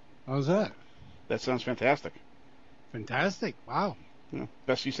 How's that? That sounds fantastic. Fantastic. Wow. Yeah,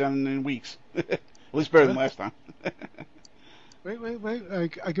 best you sounded in weeks. At least better than last time. Wait.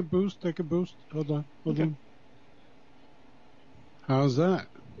 I can boost. Hold on. Okay. How's that?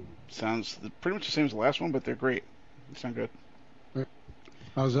 Sounds pretty much the same as the last one, but they're great. They sound good.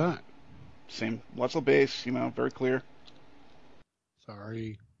 How's that? Same. Lots of bass, very clear.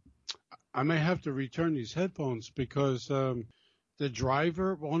 Sorry. I may have to return these headphones because the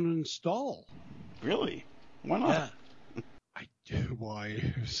driver won't install. Really? Why not? Yeah. I do. Why?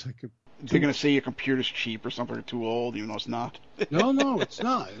 It's like they're going to say your computer's cheap or something, or too old, even though it's not. No, it's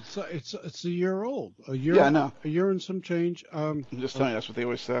not. It's a year old. Yeah, I know. A year and some change. I'm just telling you, that's what they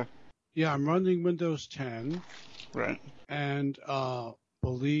always say. Yeah, I'm running Windows 10. Right. And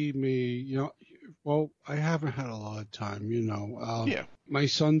believe me, well, I haven't had a lot of time, you know. Yeah. My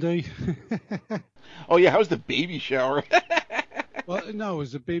Sunday. Oh, yeah, how was the baby shower? Well, no, it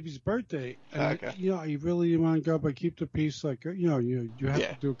was the baby's birthday. And, Okay. you know, you really want to go, but keep the peace. Like, you know, you have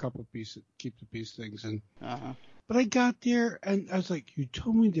Yeah. to do a couple of pieces, keep the peace things. And Uh-huh. But I got there, and I was like, you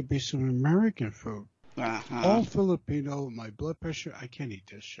told me there'd be some American food. Uh-huh. All Filipino, my blood pressure, I can't eat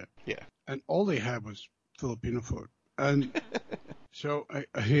this shit. Yeah. And all they had was Filipino food. And so I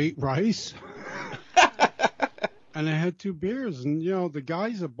ate rice. And I had 2 beers. And, you know, the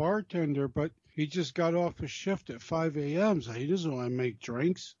guy's a bartender, but he just got off his shift at 5 a.m., so he doesn't want to make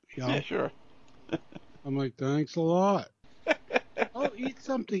drinks. You know? Yeah, sure. I'm like, thanks a lot. Oh, eat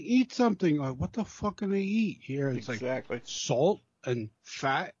something. Like, what the fuck can I eat here? It's Exactly. like salt and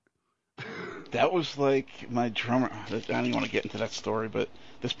fat. That was like my drummer. I don't even want to get into that story, but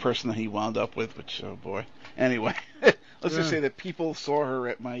this person that he wound up with, which, oh boy. Anyway, let's just say that people saw her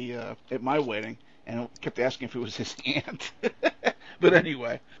at my wedding and kept asking if it was his aunt. But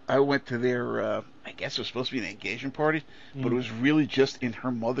anyway, I went to their, I guess it was supposed to be an engagement party, but it was really just in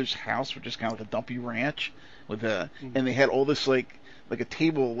her mother's house, which is kind of like a dumpy ranch with and they had all this like a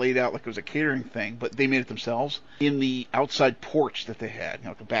table laid out like it was a catering thing, but they made it themselves in the outside porch that they had, you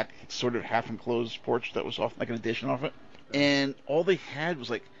know, like a back sort of half enclosed porch that was off, like an addition off it. And all they had was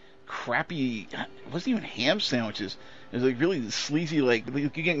like crappy, it wasn't even ham sandwiches. It was like really sleazy, like you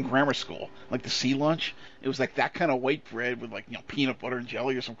get in grammar school, like the sea lunch. It was like that kind of white bread with like, you know, peanut butter and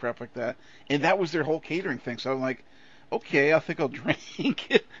jelly or some crap like that. And that was their whole catering thing. So I'm like, okay, I think I'll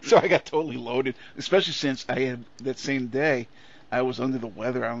drink. So I got totally loaded, especially since I had that same day I was under the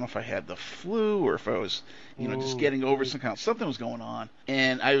weather. I don't know if I had the flu or if I was, you know, just getting over something was going on.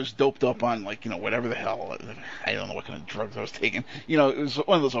 And I was doped up on, like, you know, whatever the hell. I don't know what kind of drugs I was taking. You know, it was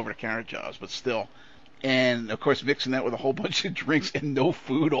one of those over-the-counter jobs, but still. And, of course, mixing that with a whole bunch of drinks and no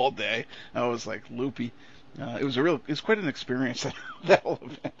food all day, I was, like, loopy. It was quite an experience, that whole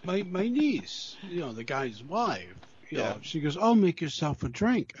event. My niece, you know, the guy's wife, you know, she goes, oh, make yourself a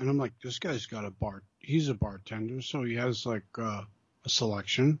drink. And I'm like, this guy's got he's a bartender, so he has, like, a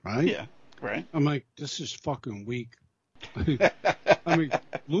selection, right? Yeah, right. I'm like, this is fucking weak. I mean,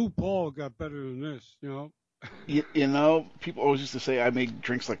 Lou Paul got better than this, you know? You know, people always used to say I make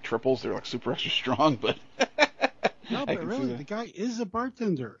drinks like triples. They're like super extra strong, but no, but really, the guy is a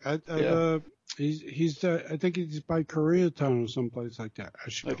bartender. He's I think he's by Koreatown or someplace like that. I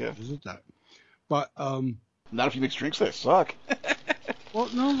should go visit that. But not if he makes drinks that suck. well,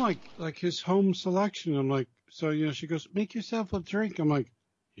 no, like his home selection. I'm like, so you know, she goes, make yourself a drink. I'm like,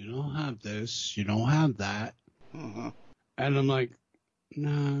 you don't have this, you don't have that, and I'm like,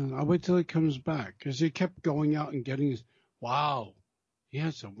 no, I'll wait till he comes back, because he kept going out and getting his. Wow, he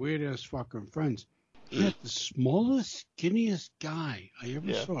had some weird ass fucking friends. He had the smallest, skinniest guy I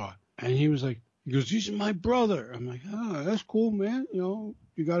ever saw, and he was like, he goes, he's my brother. I'm like, oh, that's cool, man. You know,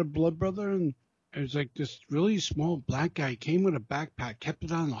 you got a blood brother, and it was like this really small black guy came with a backpack, kept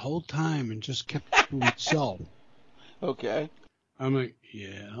it on the whole time, and just kept it to himself. Okay. I'm like,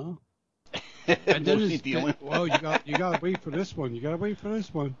 yeah. And then well, you got to wait for this one. You got to wait for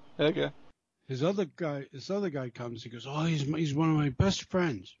this one. Okay. This other guy comes. He goes, oh, he's one of my best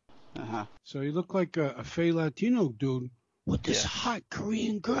friends. So he looked like a fey Latino dude with this hot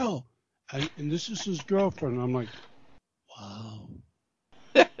Korean girl, and this is his girlfriend. I'm like, wow.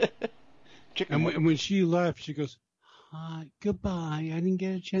 And when she left, she goes, hi, goodbye. I didn't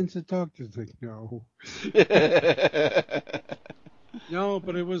get a chance to talk to her. Like, no. No,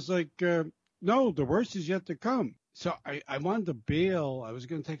 but it was like, no, the worst is yet to come. So I wanted to bail. I was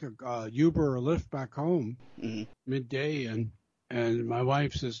going to take a Uber or Lyft back home midday, and my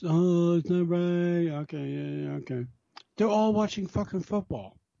wife says, oh, it's not right. Okay, yeah, okay. They're all watching fucking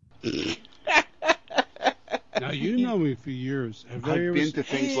football. Now, you know me for years. I've been to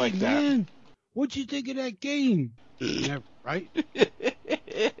things like that. Man, what'd you think of that game? Yeah, right?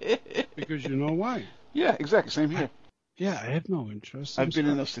 Because you know why. Yeah, exactly. Same here. Yeah, I have no interest. I've been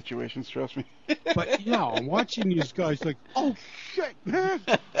in those situations, trust me. But, you know, I'm watching these guys like, oh, shit, man.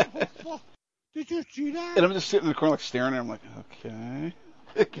 Oh, fuck. Did you see that? And I'm just sitting in the corner, like, staring at him, like, okay.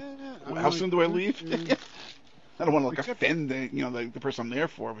 How soon do I leave? I don't want to, like, offend the person I'm there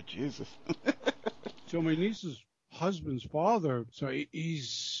for, but Jesus. So my niece's husband's father, so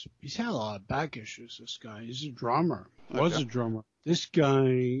he's had a lot of back issues, this guy. He's a drummer. Was a drummer. This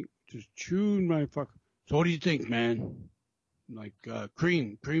guy just chewed my fucking... So what do you think, man? Like,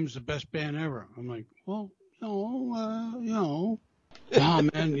 Cream's the best band ever. I'm like, well, no, you know. Nah,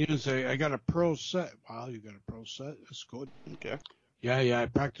 man, you know, say, I got a pro set. Wow, you got a pro set? That's good. Okay. Yeah, I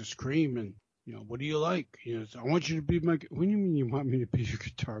practice Cream, and, you know, what do you like? You know, so I want you to be my... What do you mean you want me to be your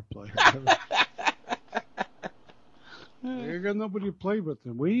guitar player? I got nobody to play with.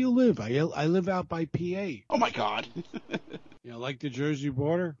 Where do you live? I live out by PA. Oh, my God. Like the Jersey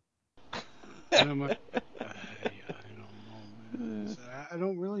border? And I'm like, I don't know, man. So I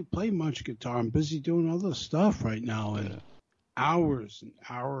don't really play much guitar. I'm busy doing other stuff right now. And hours and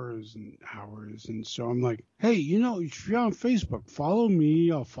hours and hours. And so I'm like, hey, if you're on Facebook, follow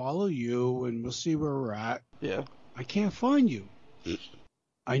me. I'll follow you, and we'll see where we're at. Yeah. I can't find you.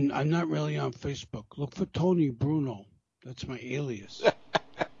 I'm not really on Facebook. Look for Tony Bruno. That's my alias.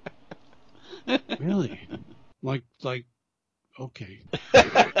 Really? Like, okay.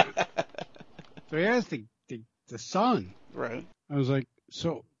 So I asked the son. Right. I was like,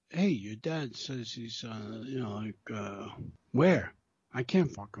 so, hey, your dad says he's, where? I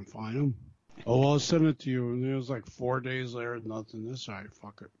can't fucking find him. Oh, I'll send it to you. And it was like 4 days later, nothing. That's all right,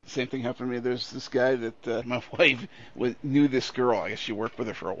 fuck it. Same thing happened to me. There's this guy that my wife knew this girl. I guess she worked with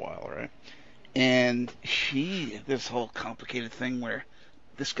her for a while, right? And this whole complicated thing where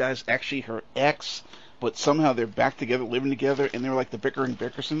this guy's actually her ex, but somehow they're back together, living together, and they're like the bickering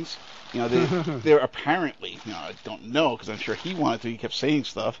Bickersons. They're apparently, I don't know, because I'm sure he wanted to. He kept saying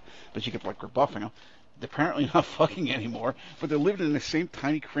stuff, but she kept like rebuffing him. They're apparently not fucking anymore, but they're living in the same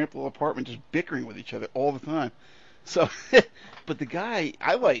tiny, cramped little apartment, just bickering with each other all the time. So, but the guy,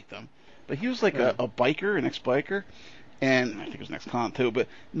 I liked him, but he was like a biker, an ex-biker, and I think he was an ex-con too, but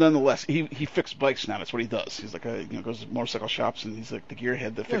nonetheless, he fixed bikes now. That's what he does. He's like goes to motorcycle shops, and he's like the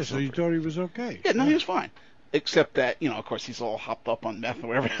gearhead that fixes so you thought he was okay? Yeah, no, he was fine. Except that, of course, he's all hopped up on meth or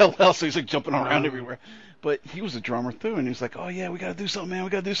whatever else, so he's like jumping around everywhere. But he was a drummer too, and he was like, oh yeah, we gotta do something, man,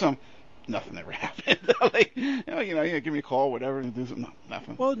 we gotta do something. Nothing ever happened. Like, give me a call, whatever, and do something. No,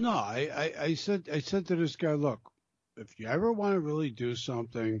 nothing. Well, no, I said to this guy, look, if you ever want to really do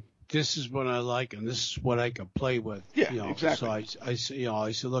something, this is what I like, and this is what I can play with. Yeah, exactly. So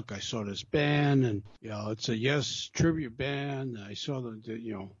I said, look, I saw this band, and it's a Yes tribute band. And I saw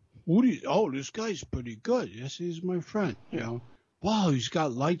this guy's pretty good. Yes, he's my friend. Wow, he's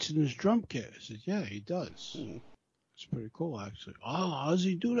got lights in his drum kit. I said, yeah, he does. Mm-hmm. It's pretty cool, actually. Oh, how does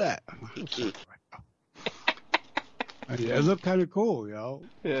he do that? It looked kind of cool,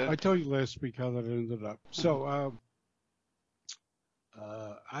 Yeah. I told you last week how that ended up. So,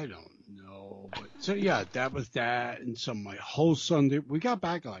 I don't know. But so, yeah, that was that. And so my whole Sunday, we got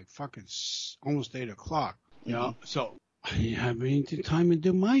back at like fucking almost 8 o'clock, So I didn't have any time to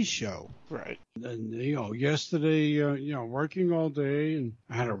do my show. Right. And, yesterday, working all day, and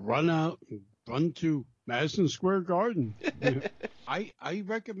I had to run out and run to Madison Square Garden. I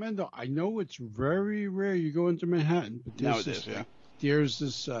recommend, though, I know it's very rare you go into Manhattan, but there's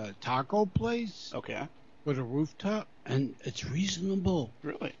this taco place. Okay. With a rooftop, and it's reasonable.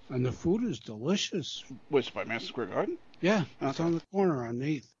 Really? And the food is delicious. Which, by Madison Square Garden? Yeah, it's on the corner on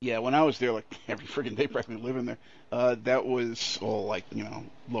 8th. Yeah, when I was there, like, every friggin' day practically living there, that was all, like,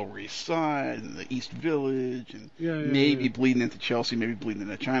 Lower East Side and the East Village, and maybe bleeding into Chelsea, maybe bleeding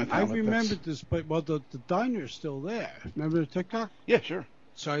into Chinatown. I remembered this place. Well, the diner's still there. Remember the TikTok? Yeah, sure.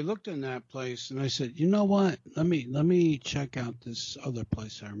 So I looked in that place, and I said, you know what? Let me check out this other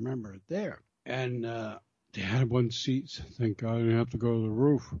place. I remember it there. And they had one seat. Thank God I didn't have to go to the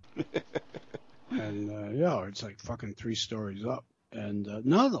roof. And, it's like fucking 3 stories up. And,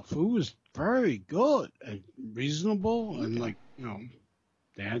 no, the food was very good and reasonable. And,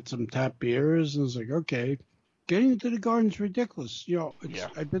 they had some tap beers. And I was like, okay. Getting into the garden's ridiculous.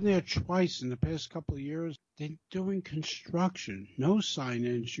 I've been there twice in the past couple of years. They're doing construction. No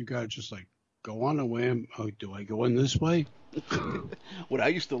signage. You got to just, go on a whim. Oh, do I go in this way? What I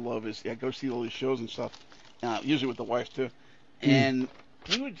used to love is I go see all these shows and stuff, usually with the wife, too. And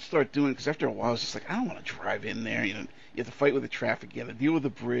we would start doing, because after a while, it's just like, I don't want to drive in there. You have to fight with the traffic. You got to deal with the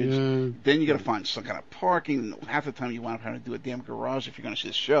bridge. Then you got to find some kind of parking. Half the time you wind up having to do a damn garage if you're going to see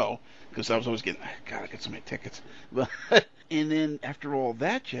the show, because I was always getting, God, I got so many tickets. But and then after all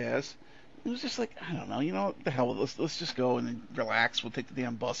that jazz, it was just like, I don't know, what the hell, let's just go and then relax. We'll take the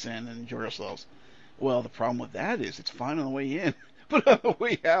damn bus in and enjoy ourselves. Well, the problem with that is it's fine on the way in. But on the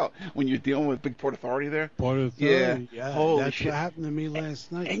way out, when you're dealing with big Port Authority there. Port Authority, yeah. Holy that's shit. What happened to me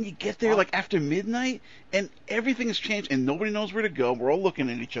last night. And you get there after midnight, and everything has changed, and nobody knows where to go. We're all looking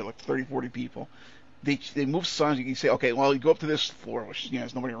at each other, like 30, 40 people. They move signs. You can say, okay, well, you go up to this floor, which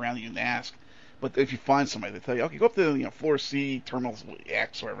there's nobody around you to ask. But if you find somebody, they tell you, okay, go up to floor C, terminal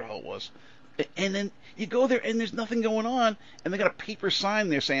X, whatever the hell it was. And then you go there, and there's nothing going on, and they got a paper sign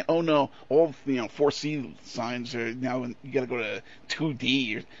there saying, "Oh no, all 4C signs are now. You got to go to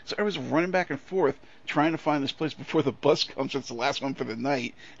 2D." So everyone's running back and forth trying to find this place before the bus comes. It's the last one for the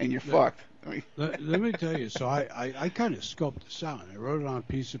night, and you're fucked. I mean, let me tell you. So I kind of scoped this out. I wrote it on a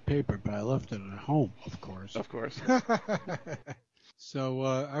piece of paper, but I left it at home, of course. Of course. So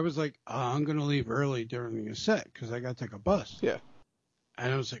I was like, I'm going to leave early during the set because I got to take a bus. Yeah.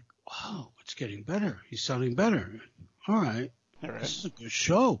 And I was like, wow, it's getting better. He's sounding better. All right. This is a good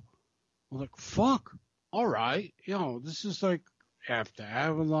show. I'm like, fuck. All right. This is like After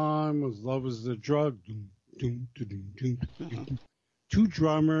Avalon with Love is the Drug. Doom, doom, doom, doom, doom. Two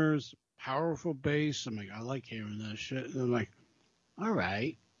drummers, powerful bass. I'm like, I like hearing that shit. And I'm like, all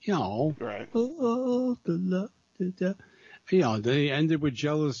right. Right. Oh, the love, the. They ended with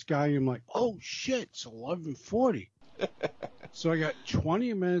Jealous Guy. I'm like, oh, shit, it's 11:40. So I got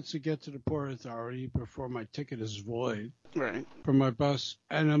 20 minutes to get to the Port Authority before my ticket is void. Right. For my bus.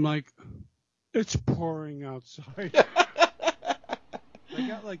 And I'm like, it's pouring outside. I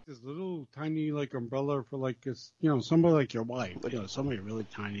got like this little tiny like umbrella for like this, somebody like your wife. Somebody really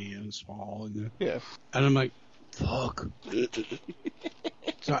tiny and small. And, yeah. And I'm like, fuck.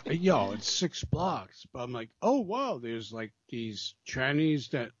 So, it's 6 blocks. But I'm like, oh, wow, there's like these trannies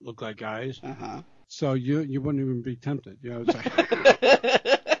that look like guys. Uh-huh. So you wouldn't even be tempted. It's like,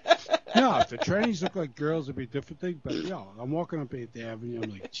 if the trannies look like girls, it'd be a different thing. But, I'm walking up 8th Avenue. I'm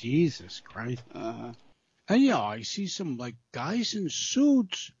like, Jesus Christ. Uh-huh. And, I see some like guys in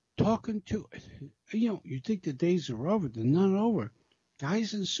suits talking to, you think the days are over. They're not over.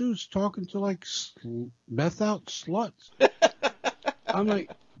 Guys in suits talking to like meth out sluts. I'm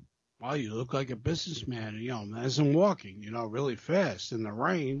like, wow, you look like a businessman, as I'm walking, really fast in the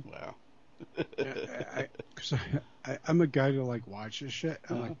rain. Wow. Because I'm a guy to, like, watch this shit.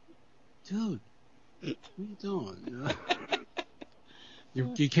 I'm like, dude, what are you doing?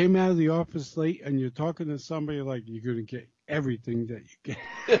 You came out of the office late, and you're talking to somebody like you're going to get everything that you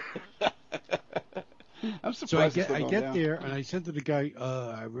get. I'm surprised. So I get there, and I said to the guy,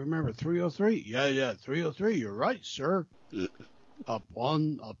 I remember 303. Yeah, 303. You're right, sir. Up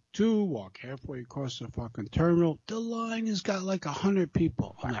 1, up 2, walk halfway across the fucking terminal. The line has got like 100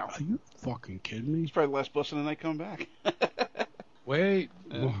 people. I'm like, are you fucking kidding me? It's probably the last bus of the night coming back. Wait,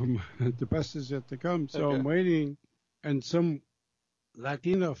 the bus is yet to come. So I'm waiting, and some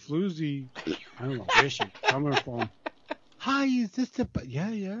Latina floozy, I don't know where she's coming from. Hi, is this the...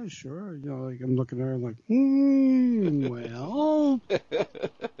 Yeah, sure. Like I'm looking at her, I'm like, well...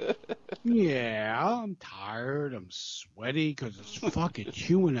 Yeah, I'm tired. I'm sweaty because it's fucking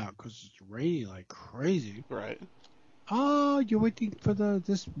humid out because it's raining like crazy. Right. Oh, you're waiting for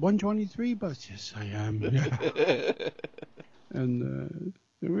this 123 bus? Yes, I am. And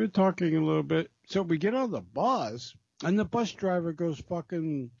we were talking a little bit. So we get on the bus, and the bus driver goes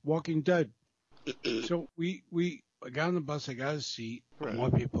fucking Walking Dead. So we got on the bus. I got a seat. Right. More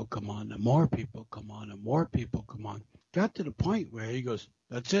people come on, and more people come on, and more people come on. Got to the point where he goes,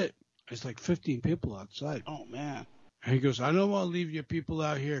 that's it. It's like 15 people outside. Oh, man. And he goes, I don't want to leave your people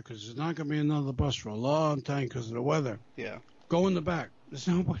out here because there's not going to be another bus for a long time because of the weather. Yeah. Go in the back. There's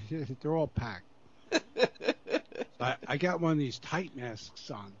nobody. They're all packed. I got one of these tight masks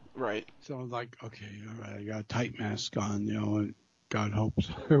on. Right. So I'm like, okay, all right, I got a tight mask on, and God hopes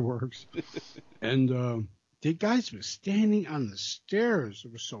it works. And the guys were standing on the stairs.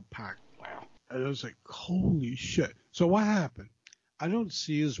 It was so packed. Wow. And I was like, holy shit. So what happened? I don't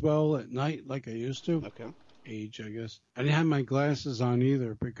see as well at night like I used to. Okay. Age, I guess. I didn't have my glasses on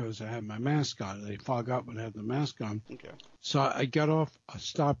either because I had my mask on. They fog up when I have the mask on. Okay. So I got off a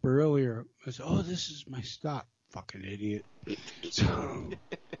stop earlier. I said, oh, this is my stop. Fucking idiot. So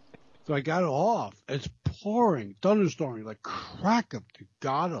I got off. It's pouring, thunderstorming, like crack up to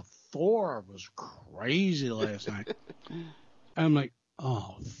God of Thor. It was crazy last night. And I'm like,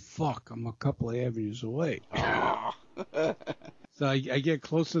 oh, fuck. I'm a couple of avenues away. So I get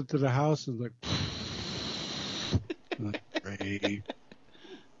closer to the house and like great.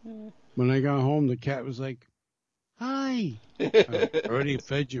 When I got home, the cat was like, hi. I already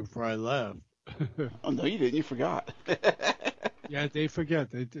fed you before I left. Oh, no, you didn't. You forgot. Yeah, they forget.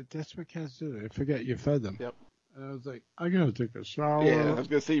 That's what cats do. They forget you fed them. Yep. And I was like, I got to take a shower. Yeah, I was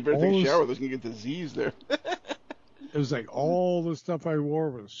going to say, you better take a shower. There's going to get disease there. It was like all the stuff I wore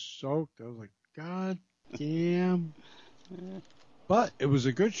was soaked. I was like, God damn. But it was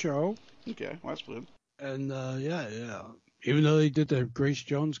a good show. Okay, well, that's good. And, yeah. Even though they did the Grace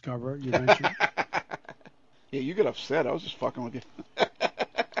Jones cover you mentioned. Yeah, you get upset. I was just fucking with you.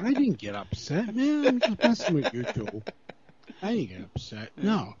 I didn't get upset, man. I'm just messing with you two. I didn't get upset.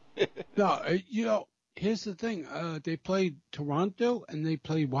 No. Here's the thing. They played Toronto and they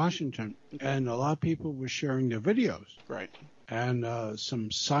played Washington. And a lot of people were sharing their videos. Right. And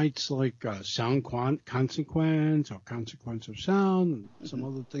some sites like Sound Consequence or Consequence of Sound and some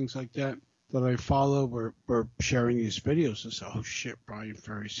other things like that. that I follow were sharing these videos and said, "Oh shit, Brian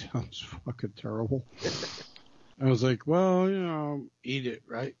Ferry sounds fucking terrible." I was like, "Well, eat it,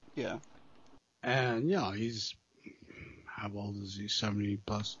 right?" Yeah. And he's how old is he? 70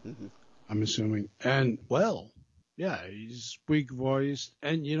 plus, Mm-hmm. I'm assuming. And he's weak voiced,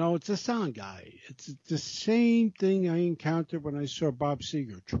 and it's a sound guy. It's the same thing I encountered when I saw Bob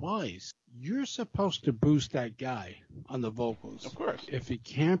Seger twice. You're supposed to boost that guy on the vocals. Of course. If he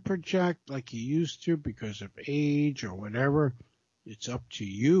can't project like he used to because of age or whatever, it's up to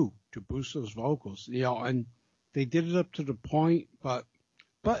you to boost those vocals. And they did it up to the point, but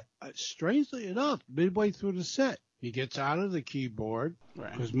strangely enough, midway through the set, he gets out of the keyboard,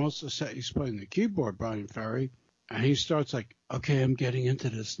 because most of the set he's playing the keyboard, Brian Ferry, and he starts like, "Okay, I'm getting into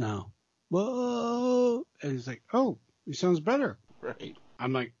this now." Whoa! And he's like, "Oh, he sounds better." Right.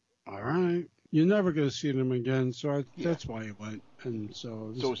 I'm like, all right. You're never going to see him again, so that's why he went. And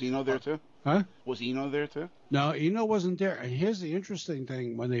so was Eno there too? Huh? Was Eno there too? No, Eno wasn't there. And here's the interesting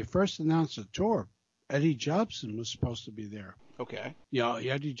thing. When they first announced the tour, Eddie Jobson was supposed to be there. Okay.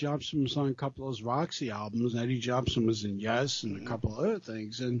 Eddie Jobson was on a couple of those Roxy albums. Eddie Jobson was in Yes and a couple of other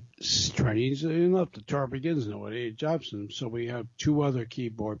things. And strangely enough, the tour begins now with Eddie Jobson. So we have two other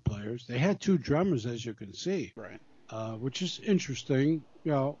keyboard players. They had two drummers, as you can see. Right. Which is interesting,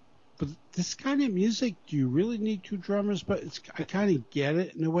 But this kind of music, do you really need two drummers? But I kind of get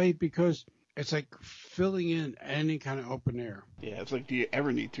it in a way, because it's like filling in any kind of open air. Yeah, it's like, do you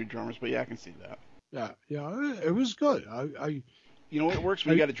ever need two drummers? But I can see that. Yeah, it was good. It works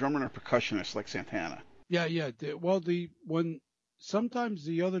when you got a drummer and a percussionist like Santana. Yeah. When sometimes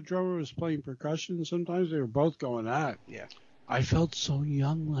the other drummer was playing percussion, sometimes they were both going at it. Yeah. I felt so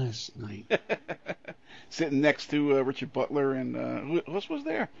young last night. Sitting next to Richard Butler and who else was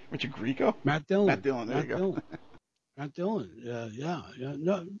there? Richard Grieco? Matt Dillon. There you go. Matt Dillon. Yeah.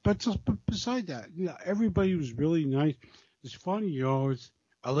 No, but beside that, everybody was really nice. It's funny,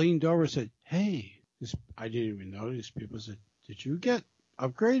 Elaine Dover said, "Hey," I didn't even notice. People said, "Did you get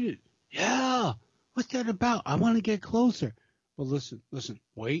upgraded?" "Yeah." "What's that about? I want to get closer." Well, listen.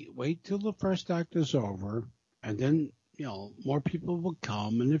 Wait till the first act is over, and then more people will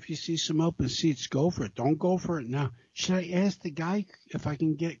come. And if you see some open seats, go for it. Don't go for it now. Should I ask the guy if I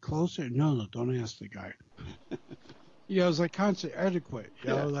can get closer? No, don't ask the guy. It's like concert etiquette.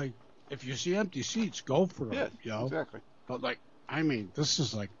 Like if you see empty seats, go for it. Exactly. But this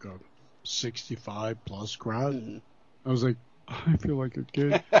is like a 65 plus crowd. Mm-hmm. I was like, I feel like a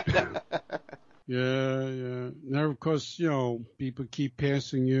kid. Yeah. Now, of course, people keep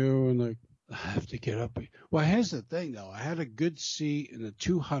passing you, and like, I have to get up. Well, here's the thing, though. I had a good seat in the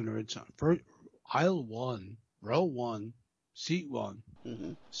 200s on aisle 1, row 1, seat 1.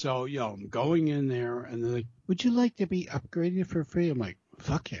 Mm-hmm. So, I'm going in there, and they're like, "Would you like to be upgraded for free?" I'm like,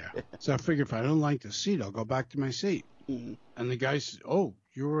 fuck yeah. So I figure if I don't like the seat, I'll go back to my seat. Mm-hmm. And the guy says, "Oh,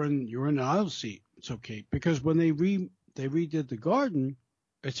 you're in the aisle seat. It's okay." Because when they redid the garden,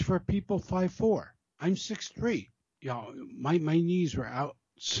 it's for people 5'4". I'm 6'3". My knees were out.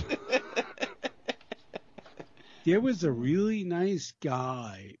 There was a really nice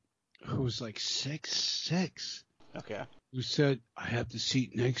guy who was like 6'6". Okay. Who said, "I have the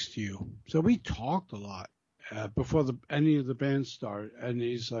seat next to you." So we talked a lot before any of the band started, and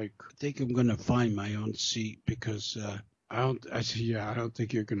he's like, "I think I'm going to find my own seat because I said, "Yeah, I don't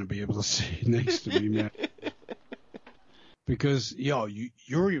think you're going to be able to sit next to me, man." Because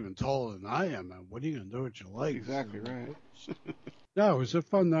you're even taller than I am, man. What are you going to do with your legs? Exactly right. No, it was a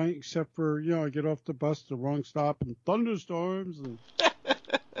fun night, except for I get off the bus, the wrong stop, and thunderstorms and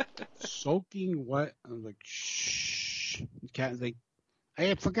soaking wet. I'm like, shh.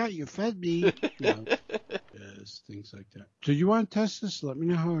 I forgot you fed me. Yes, things like that. So you want to test this? Let me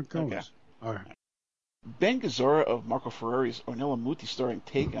know how it goes. Okay. All right. Ben Gazzara of Marco Ferreri's Ornella Muti starring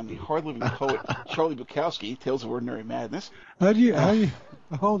take on the hard-living poet Charlie Bukowski, Tales of Ordinary Madness. How do you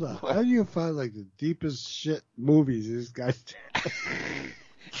hold on? How do you find like the deepest shit movies these guys do?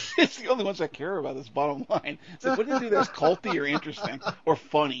 It's the only ones I care about. This bottom line. So what do you do that's culty or interesting or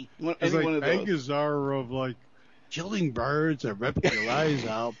funny? It's Any like one of Ben those. Gazzara of like killing birds and ripping your eyes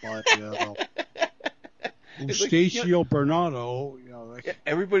out, but Eustacio Bernardo.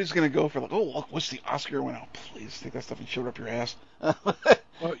 Everybody's gonna go for like, oh, look, what's the Oscar winner? Oh, please take that stuff and shove it up your ass.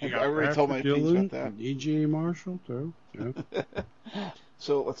 Well, you got I already told my opinions Dylan, about that. E.J. Marshall too. Yeah.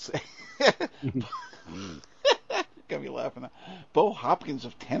 So let's say, got me laughing. Bo Hopkins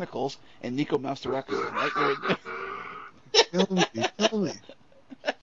of Tentacles and Nico Masterakis of Nightmare. Tell me.